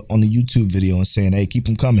the YouTube video and saying, "Hey, keep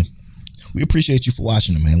them coming." We appreciate you for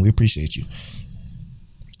watching them, man. We appreciate you.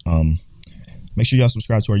 Make sure y'all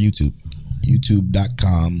subscribe to our YouTube,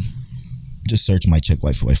 youtube.com. Just search Mic Check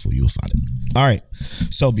Waifu. You will find it. All right.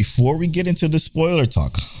 So before we get into the spoiler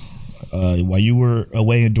talk, while you were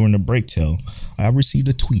away during the break, Till, I received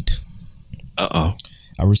a tweet. I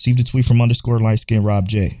received a tweet from _lightskin Rob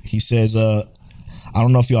J. He says, I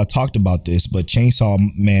don't know if y'all talked about this, but Chainsaw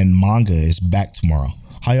Man manga is back tomorrow.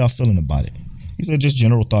 How y'all feeling about it? He said just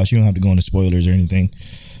general thoughts. You don't have to go into spoilers or anything.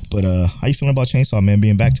 But how you feeling about Chainsaw Man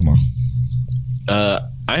being back tomorrow?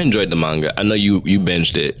 I enjoyed the manga. I know you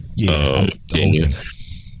binged it. Yeah, didn't you?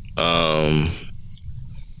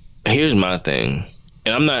 Here's my thing,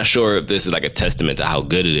 and I'm not sure if this is like a testament to how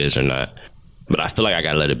good it is or not, but I feel like I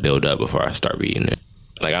gotta let it build up before I start reading it.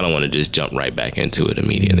 Like, I don't want to just jump right back into it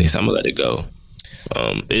immediately, so I'm gonna let it go.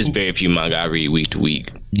 There's very few manga I read week to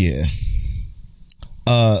week. Yeah.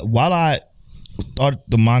 While I thought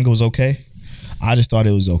the manga was okay, I just thought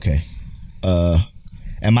it was okay.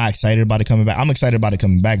 Am I excited about it coming back? I'm excited about it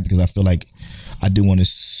coming back because I feel like I do want to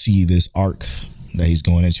see this arc that he's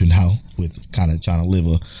going into now with kind of trying to live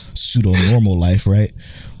a pseudo normal life, right?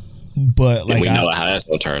 But like, and we know how that's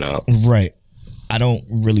gonna turn out, right? I don't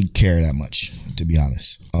really care that much, to be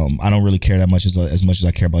honest. I don't really care that much as much as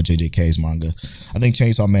I care about JJK's manga. I think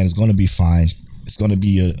Chainsaw Man is going to be fine. It's going to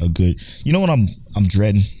be a good. You know what I'm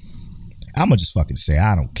dreading? I'm gonna just fucking say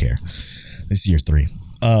I don't care. This is year 3.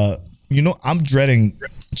 You know, I'm dreading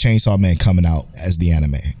Chainsaw Man coming out as the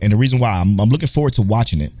anime, and the reason why I'm looking forward to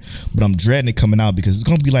watching it, but I'm dreading it coming out because it's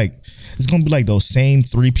gonna be like those same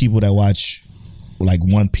 3 people that watch like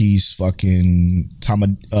One Piece, fucking what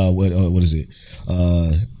is it?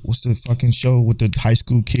 What's the fucking show with the high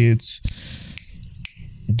school kids,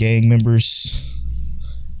 gang members?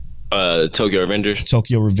 Tokyo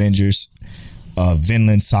Revengers.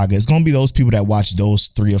 Vinland Saga. It's gonna be those people that watch those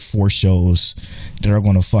 3 or 4 shows that are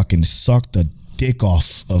gonna fucking suck the dick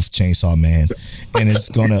off of Chainsaw Man, and it's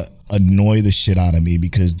gonna annoy the shit out of me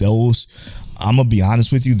because those, I'm gonna be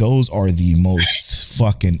honest with you, those are the most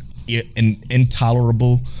fucking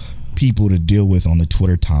intolerable people to deal with on the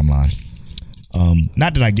Twitter timeline.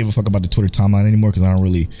 Not that I give a fuck about the Twitter timeline anymore because I don't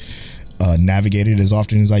really navigate it as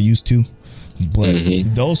often as I used to. But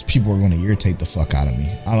those people are going to irritate the fuck out of me.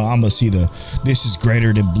 I'm going to see this is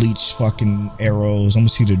greater than Bleach fucking arrows. I'm going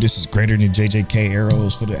to see this is greater than JJK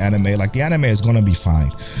arrows for the anime. Like, the anime is going to be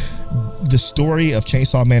fine. The story of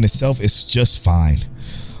Chainsaw Man itself is just fine.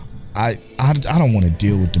 I don't want to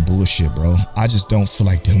deal with the bullshit, bro. I just don't feel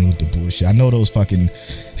like dealing with the bullshit. I know those fucking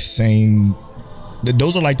same...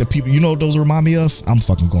 Those are like the people, you know what those remind me of? I'm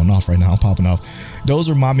fucking going off right now. I'm popping off.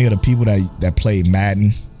 Those remind me of the people that play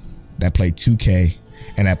Madden, that play 2K,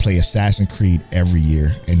 and that play Assassin's Creed every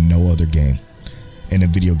year and no other game in the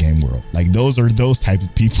video game world. Like, those are those type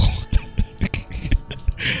of people.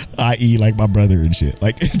 I.e. like my brother and shit.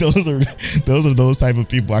 Like, those are those type of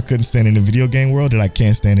people I couldn't stand in the video game world that I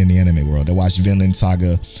can't stand in the anime world. I watch Vinland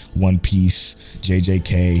Saga, One Piece,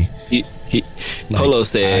 JJK. Polo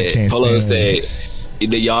said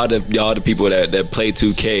y'all the people that play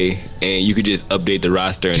 2K and you could just update the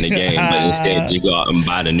roster in the game, but instead you go out and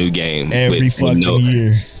buy the new game every fucking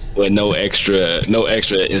year with no extra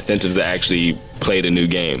incentives to actually play the new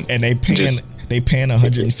game. And they paying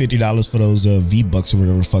 $150 for those V-Bucks or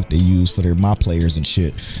whatever the fuck they use for my players and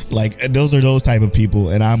shit. Like, those are those type of people,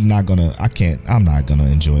 and I'm not gonna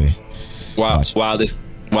enjoy.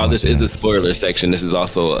 While this is a spoiler section, this is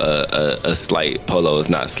also a slight Polo is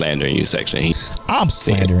not slandering you section. I'm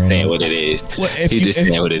slandering saying what it is. Well, he's just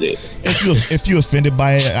saying what it is. If you offended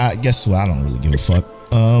by it, I guess what? I don't really give a fuck.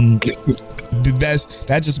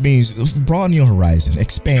 That just means broaden your horizon,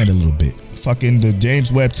 expand a little bit. Fucking the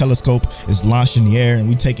James Webb Telescope is launched in the air, and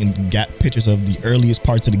we taking pictures of the earliest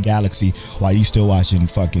parts of the galaxy while you still watching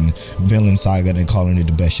fucking Vinland Saga and calling it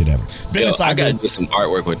the best shit ever. I gotta do some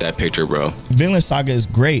artwork with that picture, bro. Vinland Saga is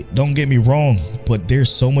great, don't get me wrong, but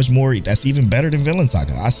there's so much more that's even better than Vinland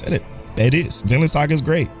Saga. I said it. It is. Vinland Saga is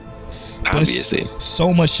great. But obviously, it's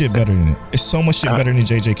so much shit better than it. It's so much shit better than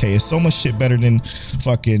JJK. It's so much shit better than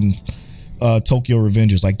fucking Tokyo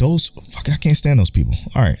Revengers. Like, those, fuck, I can't stand those people.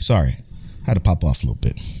 All right, sorry. I had to pop off a little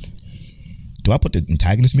bit. Do I put the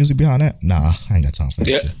antagonist music behind that? Nah, I ain't got time for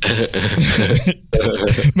that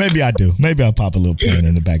shit. Maybe I do. Maybe I'll pop a little pen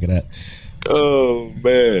in the back of that. Oh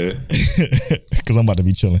man, because I'm about to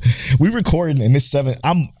be chilling. We recording and it's 7.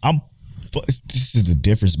 This is the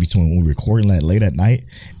difference between when we're recording that late at night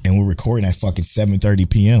and we're recording at fucking 7:30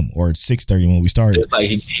 p.m. or 6:30 when we started. It's like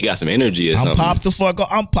he got some energy or something. I'm popping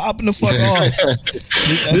the fuck off.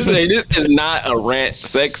 This is not a rant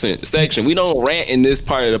section. We don't rant in this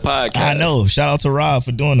part of the podcast. I know. Shout out to Rob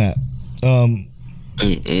for doing that.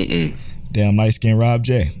 Damn light skin Rob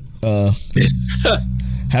J.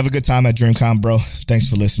 Have a good time at DreamCon, bro. Thanks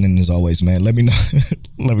for listening as always, man. Let me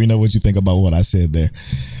know what you think about what I said there.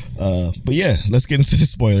 But yeah, let's get into the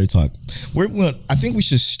spoiler talk. I think we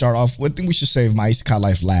should start off. I think we should save My Isekai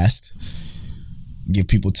Life last. Give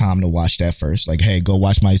people time to watch that first. Like, hey, go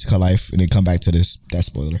watch My Isekai Life, and then come back to that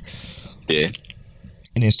spoiler. Yeah.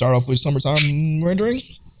 And then start off with Summertime Rendering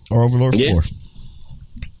or Overlord 4.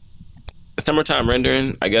 Summertime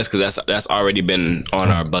Rendering, I guess, because that's already been on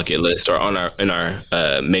our bucket list or in our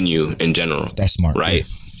menu in general. That's smart, right?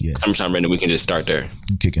 Yeah. Summertime Rendering, we can just start there.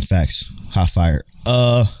 You kicking facts, hot fire.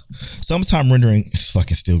 Summertime Rendering is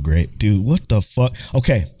fucking still great, dude. What the fuck?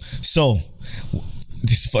 Okay, so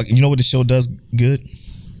this fucking, you know what the show does good?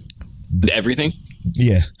 Everything.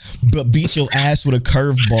 Yeah, but beat your ass with a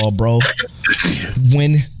curveball, bro.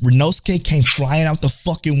 When Renosuke came flying out the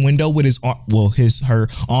fucking window with his arm, her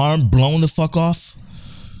arm blown the fuck off.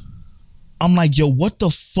 I'm like, yo, what the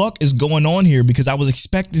fuck is going on here? Because I was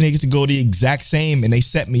expecting it to go the exact same, and they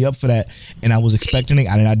set me up for that. And I was expecting it,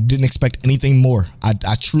 and I didn't expect anything more. I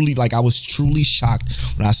was truly shocked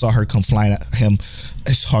when I saw her come flying at him.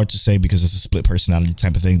 It's hard to say because it's a split personality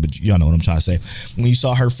type of thing, but y'all know what I'm trying to say. When you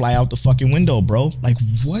saw her fly out the fucking window, bro, like,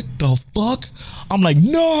 what the fuck? I'm like,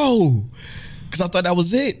 no, because I thought that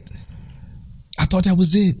was it.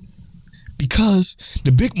 Because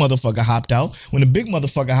the big motherfucker hopped out. When the big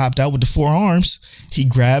motherfucker hopped out with the 4 arms, he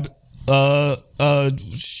grabbed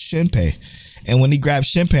Shinpei. And when he grabbed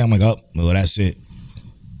Shinpei, I'm like, oh, well, that's it.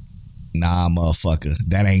 Nah, motherfucker,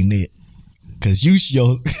 that ain't it. Cause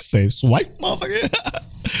Yushio say swipe,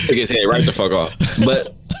 motherfucker. He gets hit right the fuck off.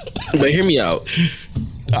 But hear me out.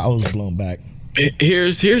 I was blown back.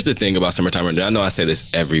 Here's the thing about Summertime Rendering. I know I say this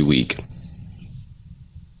every week.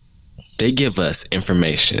 They give us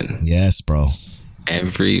information. Yes, bro.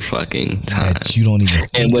 Every fucking time. That you don't even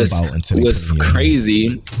think about until they what's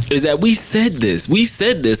crazy is that we said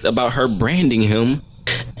this about her branding him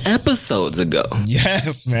episodes ago.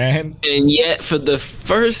 Yes, man. And yet, for the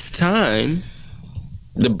first time,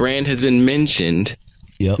 the brand has been mentioned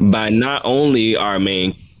by not only our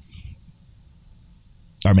main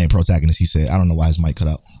protagonist. He said, I don't know why his mic cut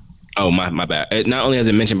out. Oh, my bad. It not only has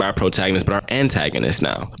it mentioned by our protagonist, but our antagonist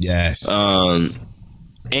now. Yes. And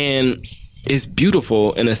it's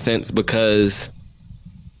beautiful in a sense because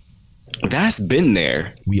that's been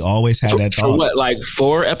there. We always had that thought. For what, like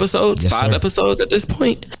 4 episodes? Yes, 5 sir. episodes at this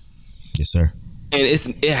point? Yes, sir. And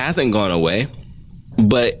it hasn't gone away.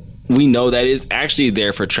 But we know that it's actually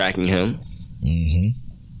there for tracking him. Mm-hmm.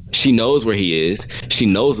 She knows where he is. She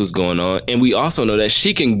knows what's going on. And we also know that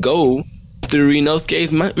she can go through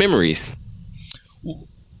Renosuke's memories.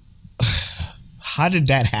 How did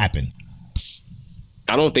that happen?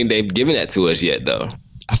 I don't think they've given that to us yet, though.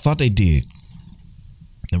 I thought they did.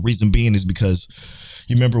 The reason being is because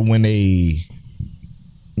you remember when he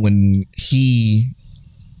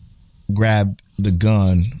grabbed the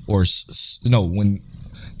gun, when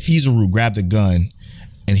Hizuru grabbed the gun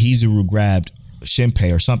and Hizuru grabbed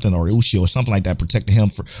Shinpei or something, or Ushio or something like that, protecting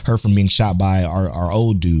her from being shot by our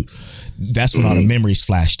old dude. That's when all the memories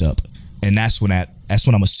flashed up, and that's when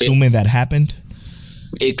I'm assuming that happened.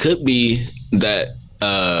 It could be that,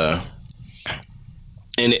 I'm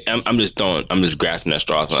just grasping at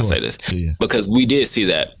straws when I say this, because we did see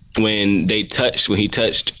that when he touched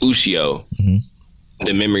Ushio,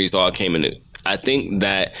 the memories all came in. I think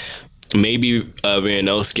that maybe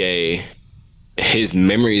Renosuke, his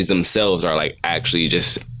memories themselves are like actually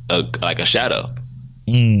just like a shadow,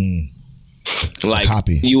 like a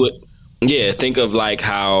copy. You would. Yeah, think of like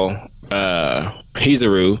how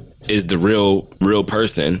Hizuru is the real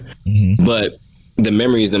person, but the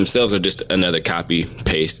memories themselves are just another copy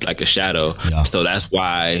paste, like a shadow. Yeah. So that's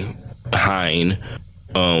why Hein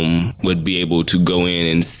would be able to go in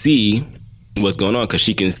and see what's going on, because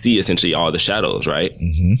she can see essentially all the shadows, right?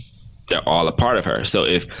 Mm-hmm. They're all a part of her. So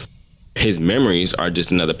if his memories are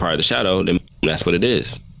just another part of the shadow, then that's what it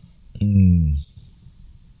is.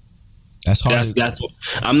 That's hard. That's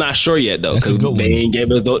I'm not sure yet though, because they ain't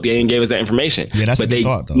gave us that information. Yeah, that's a good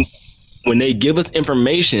thought though. When they give us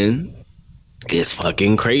information, It's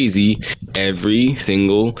fucking crazy every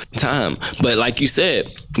single time. But like you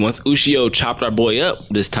said, once Ushio chopped our boy up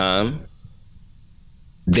this time,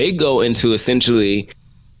 they go into essentially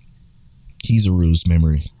Kizaru's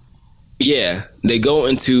memory. Yeah, they go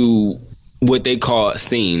into what they call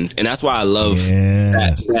scenes, and that's why I love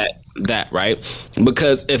that, right?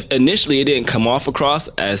 Because if initially it didn't come off across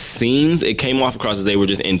as scenes, it came off across as they were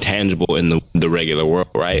just intangible in the regular world,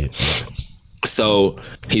 right? So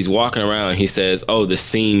he's walking around, he says, oh, the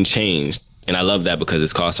scene changed. And I love that because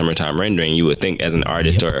it's called Summertime Rendering. You would think as an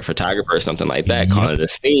artist or a photographer or something like that, calling it a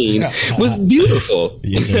scene was beautiful.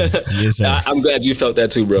 Yes, sir. Yes, sir. I'm glad you felt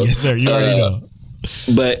that too, bro. Yes, sir. You already know.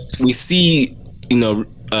 But we see, was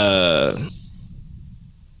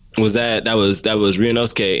that was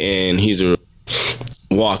Ryunosuke and Hizuru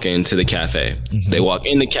walking to the cafe. Mm-hmm. They walk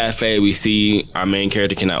in the cafe. We see our main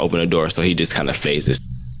character cannot open a door, so he just kind of phases.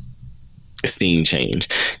 Scene change.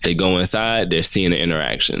 They go inside. They're seeing the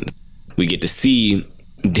interaction. We get to see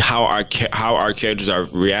how our characters are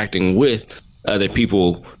reacting with other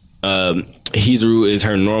people. Hizuru is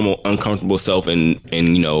her normal uncomfortable self and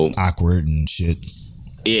awkward and shit.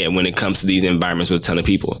 Yeah, when it comes to these environments with a ton of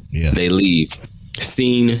people. Yeah. They leave.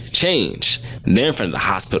 Scene change. They're in front of the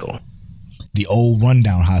hospital. The old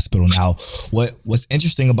rundown hospital. Now, what's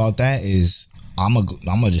interesting about that is I'm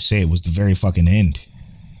gonna just say it was the very fucking end.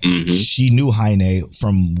 Mm-hmm. She knew Haine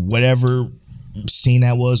from whatever scene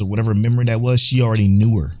that was or whatever memory that was. She already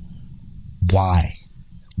knew her. Why?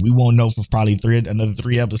 We won't know for probably another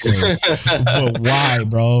 3 episodes. But why,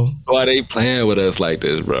 bro? Why they playing with us like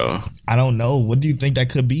this, bro? I don't know. What do you think that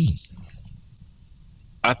could be?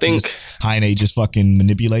 I think Haine just fucking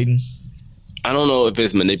manipulating. I don't know if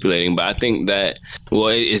it's manipulating, but I think that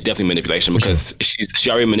it's definitely manipulation because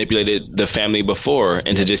she already manipulated the family before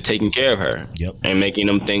into just taking care of her and making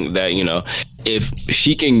them think that if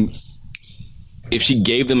she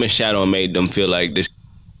gave them a shadow and made them feel like this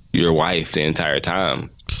your wife the entire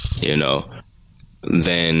time,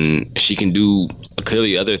 then she can do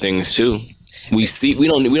clearly other things too. We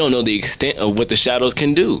don't know the extent of what the shadows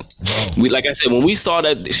can do. Like I said, when we saw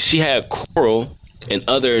that she had coral and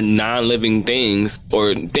other non-living things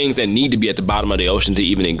or things that need to be at the bottom of the ocean to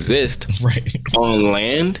even exist on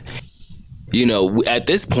land, at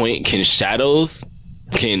this point, can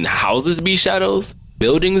houses be shadows?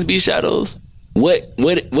 Buildings be shadows? What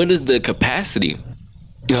is the capacity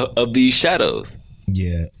of these shadows?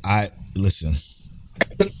 Yeah, listen.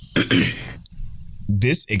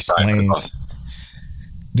 This explains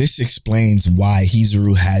why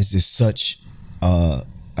Hizuru has this such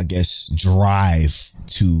drive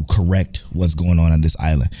to correct what's going on this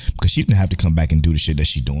island, because she didn't have to come back and do the shit that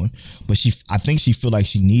she's doing, but I think she feel like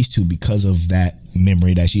she needs to because of that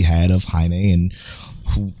memory that she had of Haine and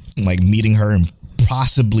who meeting her and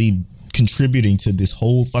possibly contributing to this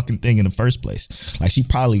whole fucking thing in the first place. Like, she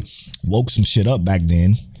probably woke some shit up back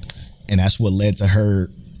then, and that's what led to her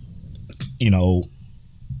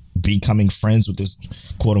becoming friends with this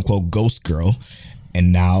quote unquote ghost girl.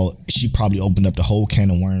 And now she probably opened up the whole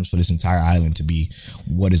can of worms for this entire island to be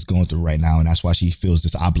what it's going through right now. And that's why she feels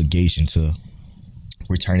this obligation to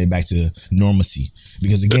return it back to normalcy.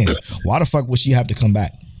 Because again, why the fuck would she have to come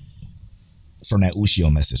back from that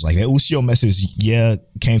Ushio message? Like, that Ushio message,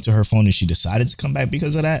 came to her phone and she decided to come back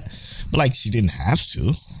because of that. But she didn't have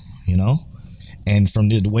to, And from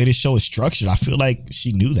the way the show is structured, I feel like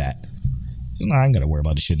she knew that. So, I ain't got to worry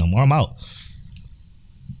about this shit no more. I'm out.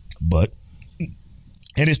 But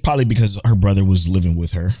and it's probably because her brother was living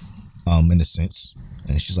with her, in a sense.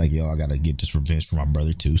 And she's like, I got to get this revenge for my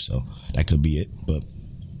brother too. So that could be it. But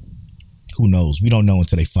who knows? We don't know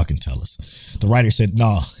until they fucking tell us. The writer said,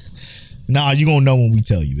 nah, you gonna know when we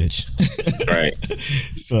tell you, bitch. Right.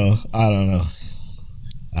 So I don't know.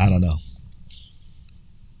 I don't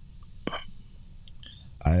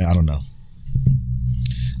know.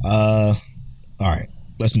 All right,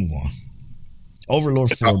 let's move on.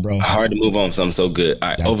 Overlord 4, bro. Hard to move on from something so good. All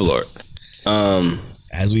right, Overlord.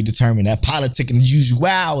 As we determined, that politicking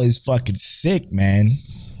usual is fucking sick, man.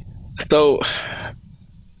 So,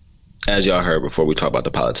 as y'all heard before, we talk about the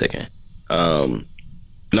politicking.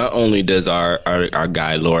 Not only does our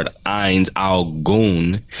guy Lord Ainz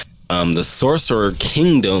Al-Gun, the Sorcerer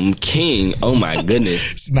Kingdom King, oh my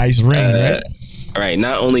goodness, it's a nice ring, right? Right.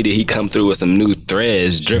 Not only did he come through with some new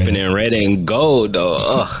threads dripping in red and gold, though.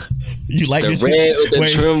 Ugh. You like the this red with the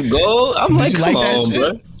trim gold? I'm like, come on,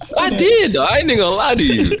 bro. I did, though. I ain't even gonna lie to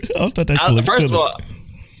you. I thought that shit looked first silly. of all,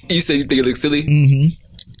 you said you think it looks silly?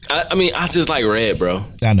 Mm-hmm. I mean, I just like red, bro.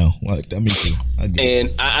 I know. Me too. I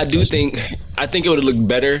think it would have looked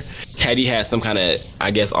better had he had some kind of,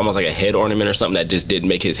 I guess, almost like a head ornament or something that just didn't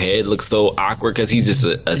make his head look so awkward because he's just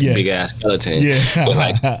a big ass skeleton with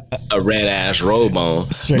like a red ass robe on.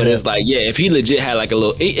 But it's like, if he legit had like a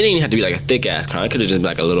little, it didn't have to be like a thick ass crown. It could have just been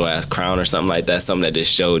like a little ass crown or something like that. Something that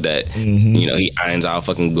just showed that he irons out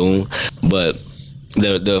fucking goon. But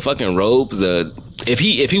the fucking robe, if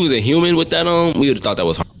he was a human with that on, we would have thought that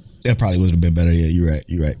was hard. That probably would have been better. Yeah, you're right.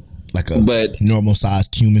 Like a normal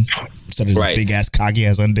sized human instead of this big ass cocky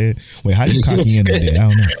ass undead. Wait, how you cocky and undead? I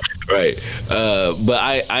don't know. Right.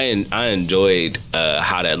 But I enjoyed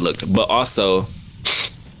how that looked. But also,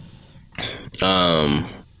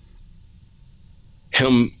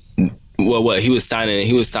 him. Well, what he was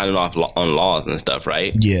signing off on laws and stuff,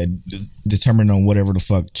 right? Yeah, determined on whatever the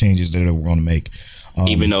fuck changes that they were going to make.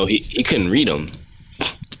 Even though he couldn't read them.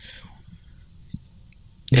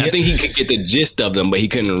 I think he could get the gist of them, but he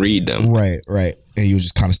couldn't read them. Right. And he was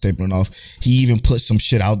just kind of stapling off. He even put some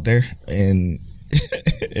shit out there, and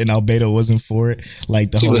Albedo wasn't for it.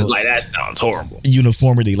 Like he was like, that sounds horrible.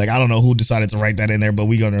 Uniformity. Like, I don't know who decided to write that in there, but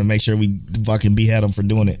we're going to make sure we fucking behead him for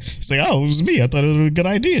doing it. It's like, oh, it was me. I thought it was a good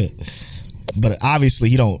idea. But obviously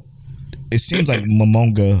he don't. It seems like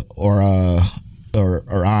Momonga or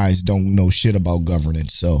Ainz don't know shit about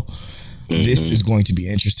governance. So this is going to be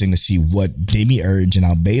interesting to see what Demiurge and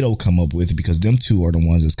Albedo come up with, because them two are the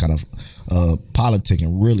ones that's kind of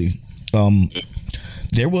politicking, really. I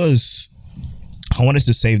wanted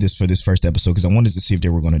to save this for this first episode because I wanted to see if they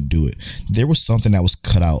were going to do it. There was something that was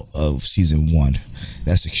cut out of season 1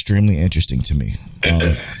 that's extremely interesting to me.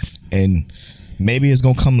 And maybe it's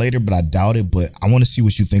going to come later, but I doubt it. But I want to see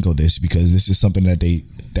what you think of this, because this is something that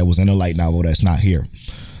was in a light novel that's not here.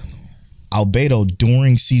 Albedo,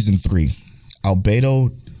 during season 3,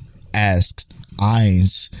 Albedo asked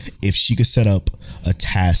Ainz if she could set up a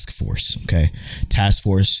task force,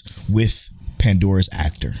 with Pandora's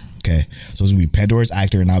actor. Okay, so it's gonna be Pandora's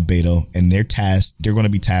actor and Albedo, and they're going to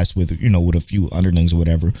be tasked with, with a few underlings or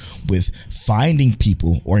whatever, with finding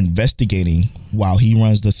people or investigating, while he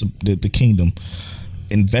runs the kingdom,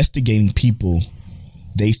 investigating people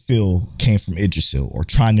they feel came from Yggdrasil, or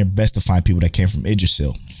trying their best to find people that came from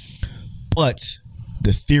Yggdrasil. But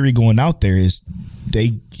the theory going out there is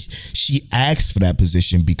she asked for that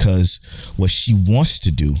position because what she wants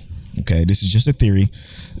to do. Okay, this is just a theory.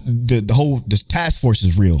 The task force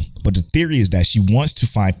is real, but the theory is that she wants to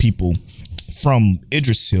find people from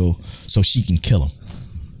Yggdrasil so she can kill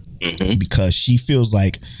them. Because she feels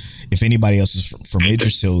like if anybody else is from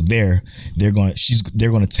Yggdrasil, they're going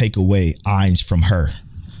to take away Ainz from her.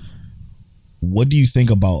 What do you think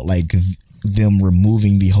about like them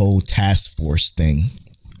removing the whole task force thing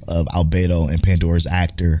of Albedo and Pandora's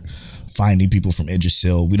actor finding people from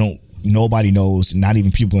Yggdrasil? Nobody knows, not even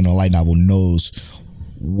people in the light novel knows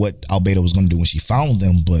what Albedo was going to do when she found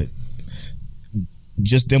them, but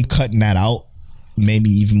just them cutting that out made me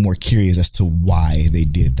even more curious as to why they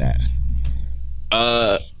did that.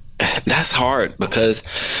 That's hard, because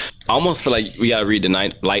I almost feel like we gotta read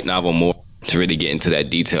the light novel more to really get into that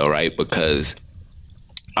detail, right? Because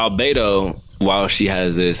Albedo, while she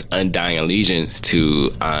has this undying allegiance to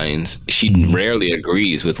Ainz, she rarely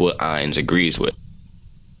agrees with what Ainz agrees with.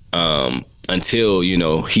 Until,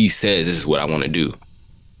 he says, this is what I want to do.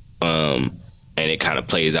 And it kind of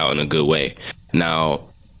plays out in a good way. Now,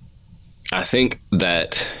 I think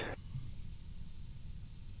that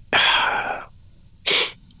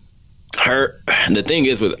the thing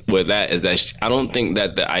is with that is that I don't think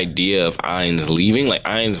that the idea of Ainz leaving, like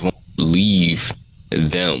Ainz won't leave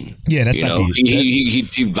them. Yeah, that's not he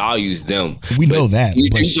values them. We know that. You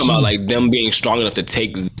talking about like them being strong enough to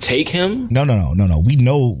take him? No. We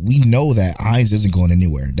know that Ainz isn't going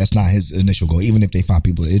anywhere. That's not his initial goal. Even if they find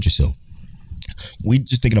people at Yggdrasil, we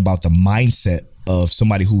just thinking about the mindset of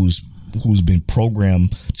somebody who's been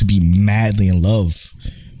programmed to be madly in love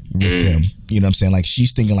with him. You know what I'm saying? Like,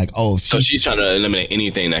 she's thinking like, oh, so she's trying to eliminate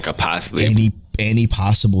anything that could possibly any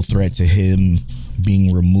possible threat to him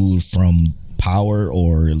being removed from power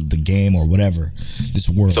or the game or whatever, this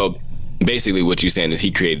world. So basically what you're saying is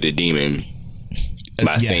he created a demon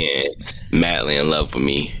by saying madly in love with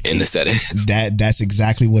me in the setting. That's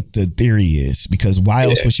exactly what the theory is, because why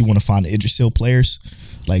else would she want to find the Yggdrasil players?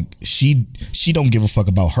 Like, she don't give a fuck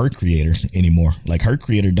about her creator anymore. Like, her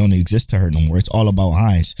creator don't exist to her no more. It's all about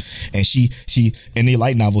Ainz. And she in the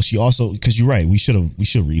light novel, she also, because you're right, we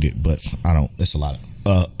should read it, but I don't. It's a lot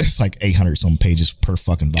of it's like 800 some pages per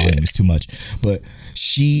fucking volume. It's too much. But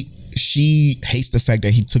she hates the fact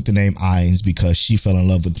that he took the name Ainz because she fell in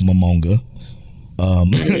love with Momonga,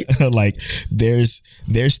 Like there's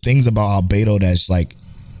things about Albedo that's like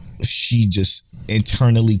she just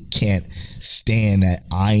internally can't stand that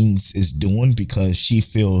Ainz is doing, because she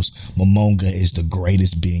feels Momonga is the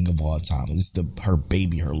greatest being of all time. It's her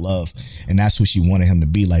baby, her love, and that's who she wanted him to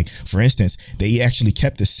be. Like, for instance, they actually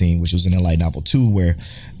kept this scene, which was in the light novel too, where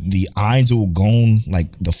the Ainz Gon, like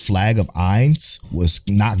the flag of Ainz, was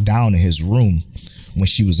knocked down in his room when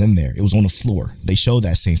she was in there. It was on the floor. They showed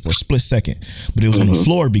that scene for a split second, but it was on the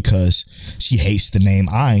floor because she hates the name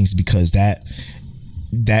Ainz, because that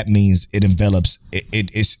means it envelops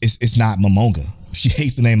it's not Momonga. She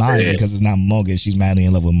hates the name Ainz because it's not Momonga, and she's madly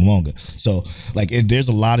in love with Momonga. So like there's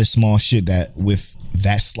a lot of small shit that with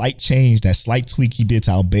that slight change, that slight tweak he did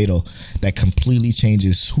to Albedo, that completely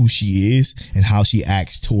changes who she is and how she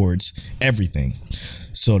acts towards everything.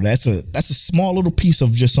 So that's a small little piece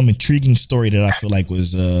of just some intriguing story that I feel like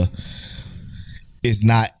was is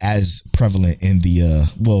not as prevalent in the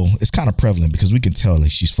well, it's kind of prevalent because we can tell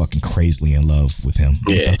like she's fucking crazily in love with him,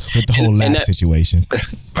 with the whole lap situation.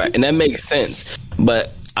 Right, and that makes sense.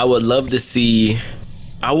 But I would love to see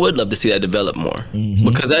that develop more,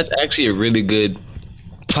 because that's actually a really good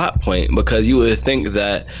plot point, because you would think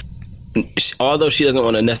that although she doesn't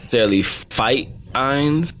want to necessarily fight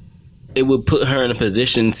Ainz, it would put her in a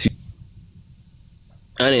position to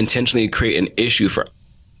unintentionally create an issue for.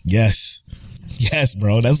 Yes,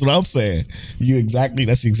 bro. That's what I'm saying.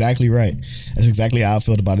 That's exactly right. That's exactly how I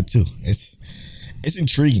felt about it too. It's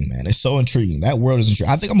intriguing, man. It's so intriguing. That world is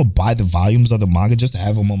intriguing. I think I'm gonna buy the volumes of the manga just to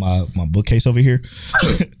have them on my bookcase over here.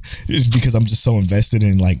 Just because I'm just so invested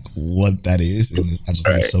in like what that is, and I just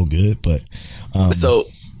think it's so good. But so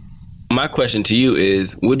my question to you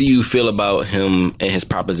is, what do you feel about him and his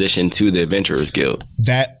proposition to the Adventurers Guild?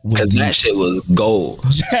 That shit was gold.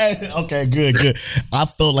 Yeah, okay, good. I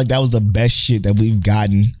felt like that was the best shit that we've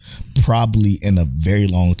gotten probably in a very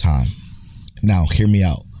long time. Now, hear me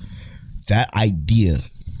out. That idea,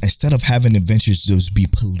 instead of having adventures just be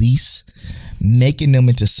police, making them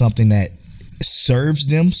into something that serves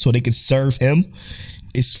them so they can serve him,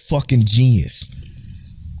 is fucking genius.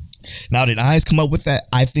 Now, did Ainz come up with that?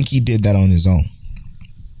 I think he did that on his own.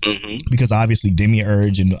 Because obviously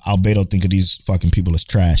Demiurge and Albedo think of these fucking people as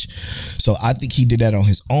trash. So I think he did that on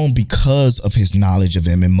his own because of his knowledge of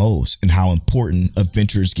MMOs and how important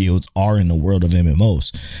adventurers guilds are in the world of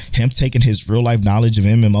MMOs. Him taking his real life knowledge of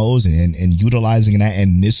MMOs and utilizing that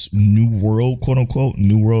in this new world, quote unquote,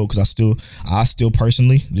 new world, because I still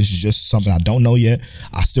personally, this is just something I don't know yet.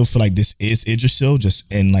 I still feel like this is Yggdrasil,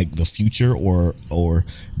 just in like the future or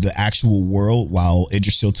the actual world, while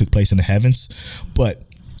Yggdrasil took place in the heavens. But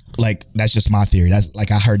like, that's just my theory. That's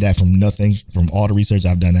like, I heard that from nothing, from all the research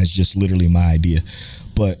I've done. That's just literally my idea.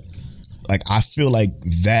 But like, I feel like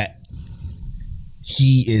that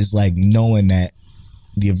he is like knowing that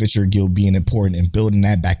the Adventurer Guild being important and building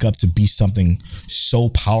that back up to be something so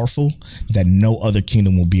powerful that no other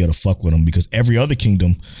kingdom will be able to fuck with him, because every other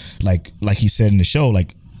kingdom, like he said in the show,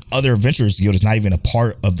 like other Adventurers Guild is not even a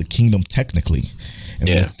part of the kingdom technically.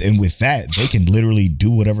 And with that, they can literally do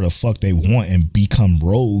whatever the fuck they want and become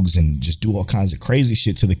rogues and just do all kinds of crazy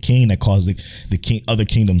shit to the king that caused the other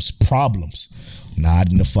kingdoms problems.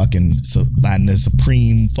 Not in the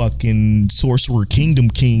supreme fucking sorcerer kingdom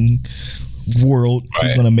king world. Right.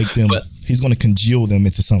 He's gonna make them. He's gonna congeal them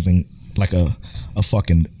into something like a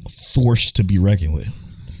fucking force to be reckoned with.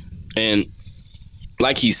 And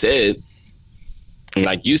like he said,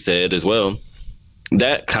 like you said as well,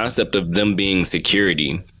 that concept of them being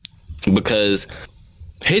security, because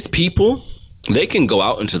his people, they can go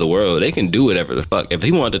out into the world, they can do whatever the fuck. If he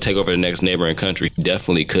wanted to take over the next neighboring country, he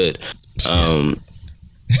definitely could. The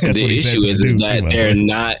issue is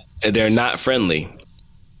that they're not friendly.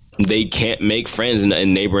 They can't make friends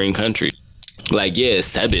in neighboring countries. Like, yeah,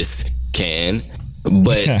 Sebis can,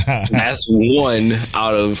 but that's one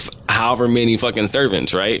out of however many fucking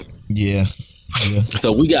servants, right? Yeah.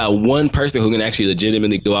 So we got one person who can actually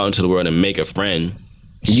legitimately go out into the world and make a friend.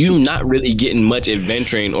 You're not really getting much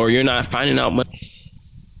adventuring, or you're not finding out much.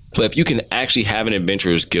 But if you can actually have an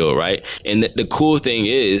Adventurers Guild, right? And the cool thing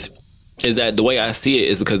is that the way I see it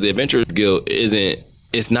is because the Adventurers Guild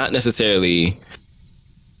it's not necessarily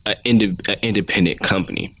an independent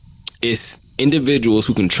company. It's individuals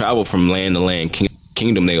who can travel from land to land,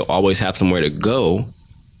 kingdom. They always have somewhere to go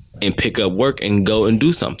and pick up work and go and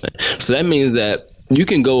do something. So that means that you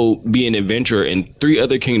can go be an adventurer in 3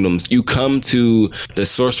 other kingdoms. You come to the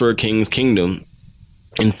Sorcerer King's kingdom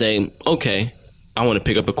and say, okay, I want to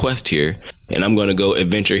pick up a quest here and I'm going to go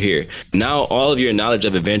adventure here. Now all of your knowledge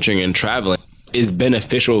of adventuring and traveling is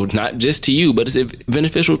beneficial not just to you, but it's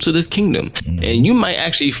beneficial to this kingdom. And you might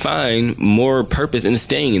actually find more purpose in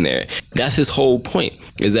staying in there. That's his whole point,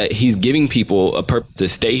 is that he's giving people a purpose to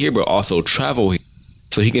stay here, but also travel here,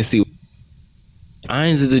 so he can see.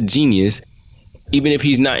 Ainz is a genius, even if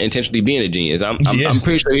he's not intentionally being a genius. I'm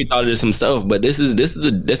pretty sure he thought of this himself, but that's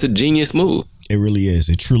a genius move. It really is.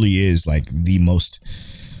 It truly is like the most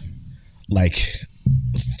like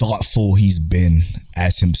thoughtful he's been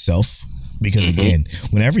as himself. Because again,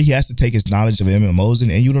 whenever he has to take his knowledge of MMOs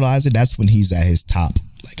and utilize it, that's when he's at his top,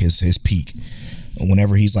 like his peak.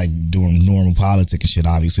 Whenever he's like doing normal politics and shit,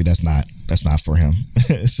 obviously that's not for him.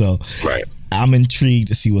 So right. I'm intrigued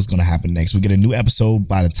to see what's going to happen next. We get a new episode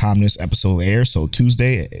by the time this episode airs. So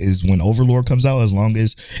Tuesday is when Overlord comes out, as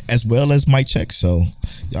well as Mic Check. So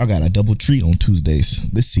y'all got a double treat on Tuesdays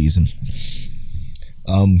this season.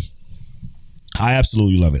 I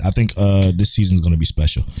absolutely love it. I think this season is going to be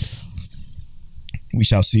special. We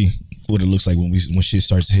shall see what it looks like when shit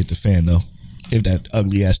starts to hit the fan, though. If that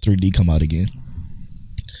ugly ass 3D come out again.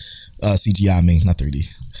 CGI, I mean, not 3D.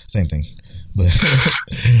 Same thing. But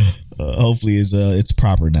hopefully it's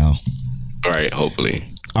proper now. All right,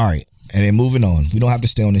 hopefully. All right, and then moving on. We don't have to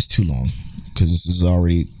stay on this too long because this has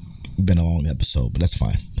already been a long episode, but that's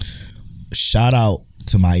fine. Shout out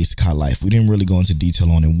to My Isekai Life. We didn't really go into detail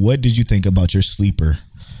on it. What did you think about your sleeper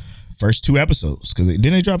first 2 episodes? Because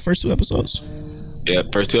didn't they drop first 2 episodes? Yeah,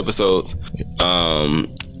 first 2 episodes.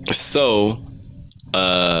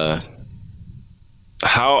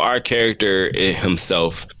 How our character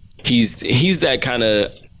himself, he's that kind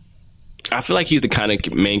of, I feel like he's the kind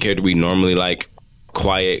of main character we normally like.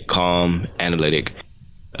 Quiet, calm, analytic.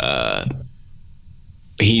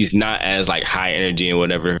 He's not as like high energy and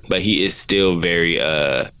whatever, but he is still very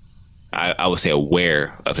I would say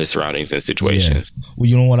aware of his surroundings and situations. Yeah. Well,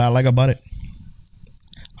 you know what I like about it?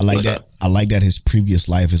 I like that his previous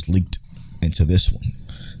life is leaked into this one.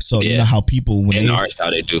 So you know how people when the art style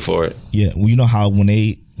they do for it. Yeah, well, you know how when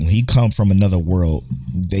he come from another world,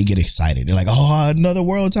 they get excited. They're like, "Oh, another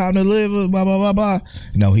world, time to live." Blah blah blah blah.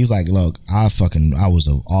 No, he's like, "Look, I was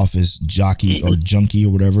an office jockey or junkie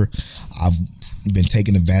or whatever. I've been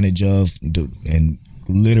taken advantage of, and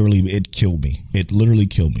literally it killed me. It literally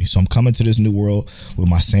killed me. So I'm coming to this new world with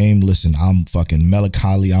my same. Listen, I'm fucking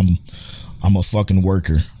melancholy. I'm a fucking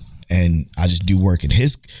worker." And I just do work. And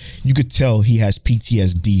you could tell he has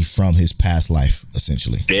PTSD from his past life,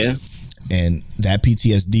 essentially. Yeah. And that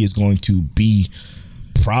PTSD is going to be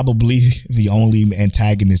probably the only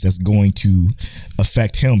antagonist that's going to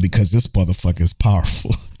affect him because this motherfucker is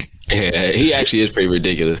powerful. Yeah, he actually is pretty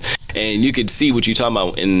ridiculous. And you could see what you're talking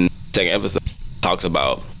about in the second episode. Talks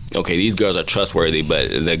about, okay, these girls are trustworthy, but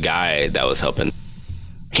the guy that was helping,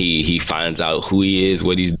 he finds out who he is,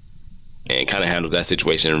 what he's, and kind of handles that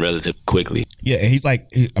situation relatively quickly. Yeah, and he's like,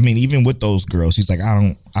 I mean, even with those girls, he's like,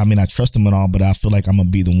 I trust them and all, but I feel like I'm gonna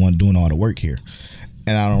be the one doing all the work here,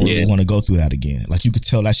 and I don't really want to go through that again. Like you could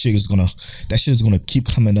tell that shit is gonna keep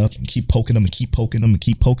coming up and keep poking them and keep poking them and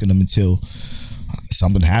keep poking them until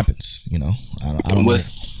something happens. You know, I don't know.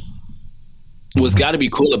 What's got to be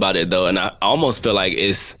cool about it though, and I almost feel like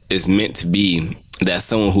it's meant to be that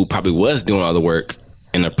someone who probably was doing all the work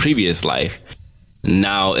in a previous life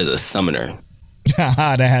now is a summoner.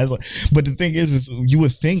 But the thing is you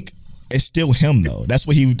would think it's still him though. That's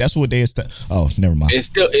what they oh, never mind.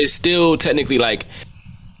 It's still technically like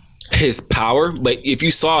his power, but if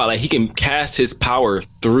you saw like he can cast his power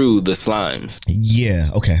through the slimes. Yeah,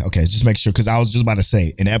 okay. Just make sure, because I was just about to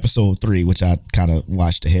say in episode 3, which I kind of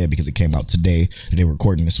watched ahead because it came out today and they were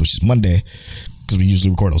recording this, which is Monday, because we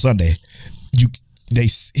usually record on Sunday.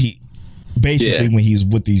 Basically, when he's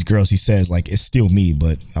with these girls, he says, like, it's still me,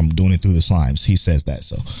 but I'm doing it through the slimes. He says that,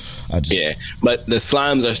 so but the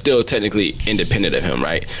slimes are still technically independent of him,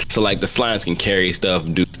 right? So, like, the slimes can carry stuff,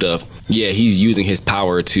 do stuff. Yeah, he's using his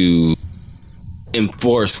power to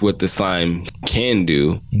enforce what the slime can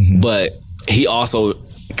do, but he also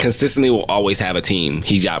consistently will always have a team.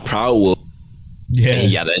 He's got Proud Wolf. Yeah. And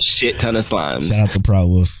he got a shit ton of slimes. Shout out to Proud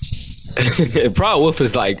Wolf. Proud Wolf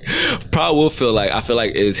I feel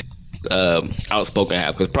like is outspoken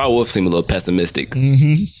half, because Proud Wolf seem a little pessimistic.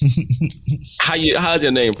 How's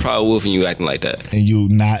your name Proud Wolf and you acting like that? And you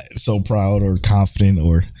not so proud or confident,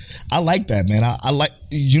 or I like that, man. I like,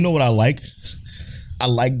 you know what I like? I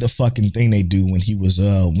like the fucking thing they do when he was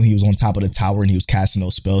on top of the tower and he was casting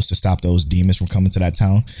those spells to stop those demons from coming to that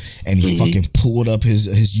town, and he fucking pulled up his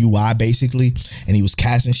UI basically, and he was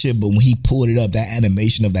casting shit. But when he pulled it up, that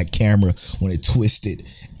animation of that camera when it twisted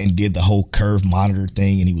and did the whole curve monitor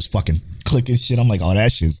thing, and he was fucking clicking shit, I'm like, oh,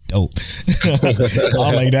 that shit's dope.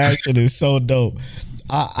 I'm like, that shit is so dope.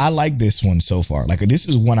 I like this one so far. Like this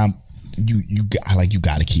is one you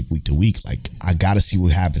got to keep week to week. Like I got to see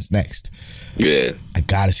what happens next. Yeah, I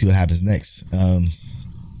got to see what happens next.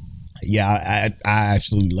 Yeah, I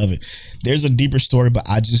absolutely love it. There's a deeper story, but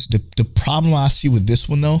I just the problem I see with this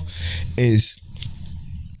one though is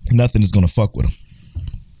nothing is gonna fuck with him.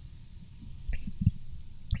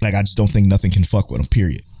 Like I just don't think nothing can fuck with him.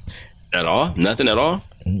 Period. At all? Nothing at all.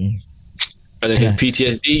 Mm-hmm. And then his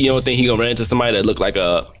PTSD. You don't think he gonna run into somebody that look like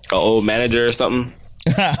a old manager or something?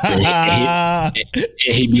 and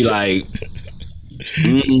he'd be like.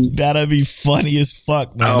 That'd be funny as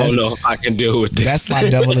fuck, man. I don't know if I can deal with this. That's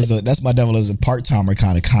my devil as a part-timer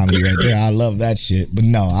kind of comedy right there. I love that shit. But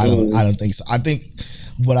no, I don't think so. I think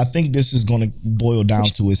this is gonna boil down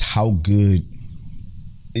to is how good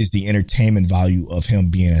is the entertainment value of him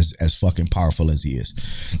being as fucking powerful as he is.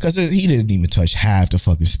 Because he didn't even touch half the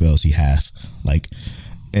fucking spells he have. Like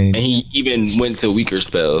and he even went to weaker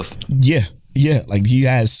spells. Yeah. Yeah, like he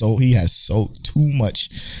has so too much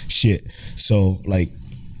shit. So like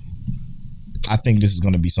I think this is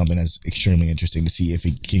going to be something that's extremely interesting to see if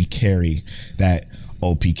it can carry that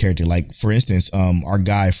OP character. Like for instance, our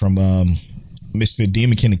guy from Misfit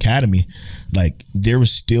Demonkin Academy, like there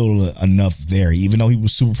was still enough there, even though he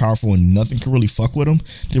was super powerful and nothing could really fuck with him.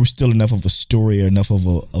 There was still enough of a story, or enough of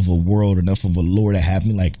a world, enough of a lore to have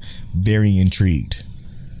me like very intrigued.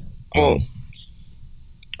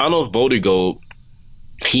 Anos Voldigoad,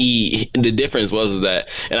 the difference was that,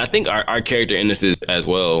 and I think our character in this is as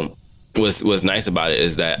well was nice about it,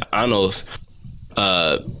 is that Anos,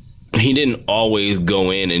 he didn't always go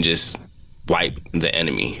in and just wipe the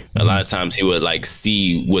enemy. Mm-hmm. A lot of times he would like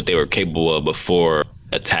see what they were capable of before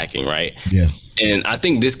attacking, right? Yeah. And I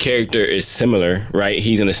think this character is similar, right?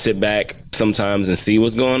 He's gonna sit back sometimes and see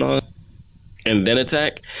what's going on and then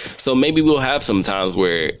attack. So maybe we'll have some times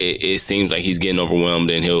where it seems like he's getting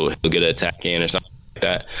overwhelmed and he'll get an attack in or something like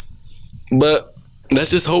that. But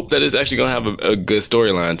let's just hope that it's actually gonna have a good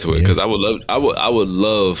storyline to it, because I would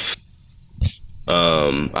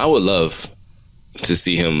love to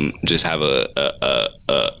see him just have a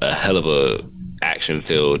hell of a action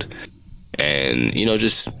filled and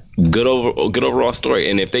just good overall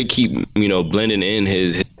story. And if they keep blending in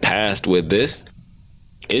his past with this,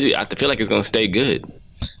 I feel like it's gonna stay good.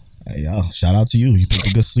 Hey, yo, shout out to you. You picked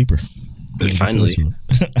a good sleeper. Finally,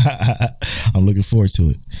 I'm looking forward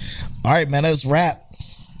to it. All right, man. Let's wrap.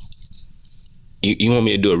 You want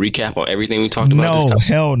me to do a recap on everything we talked about? No,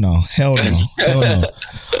 hell no.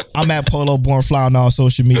 I'm at Polo Born Fly on all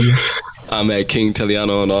social media. I'm at King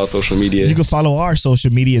Teliano on all social media. You can follow our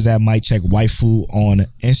social medias at Mic Check Waifu on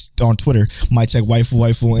Twitter, Mic Check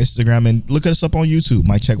Waifu on Instagram, and look us up on YouTube,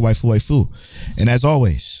 Mic Check Waifu. And as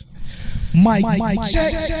always, Mic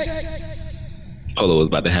Check. Polo was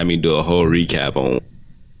about to have me do a whole recap on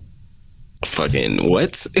fucking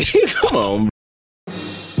what? Come on.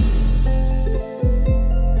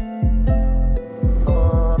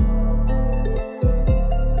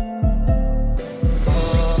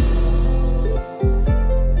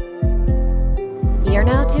 You're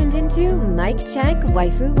now tuned into Mic Check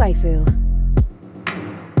Waifu.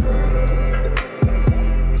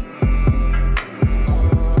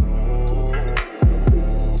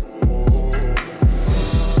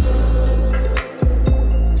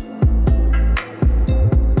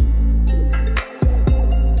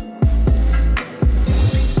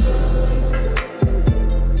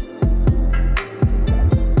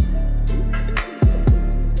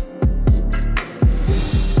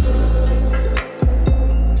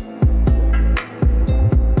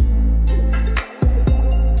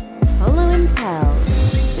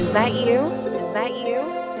 Is that you? Is that you?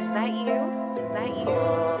 Is that you? Is that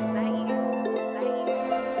you?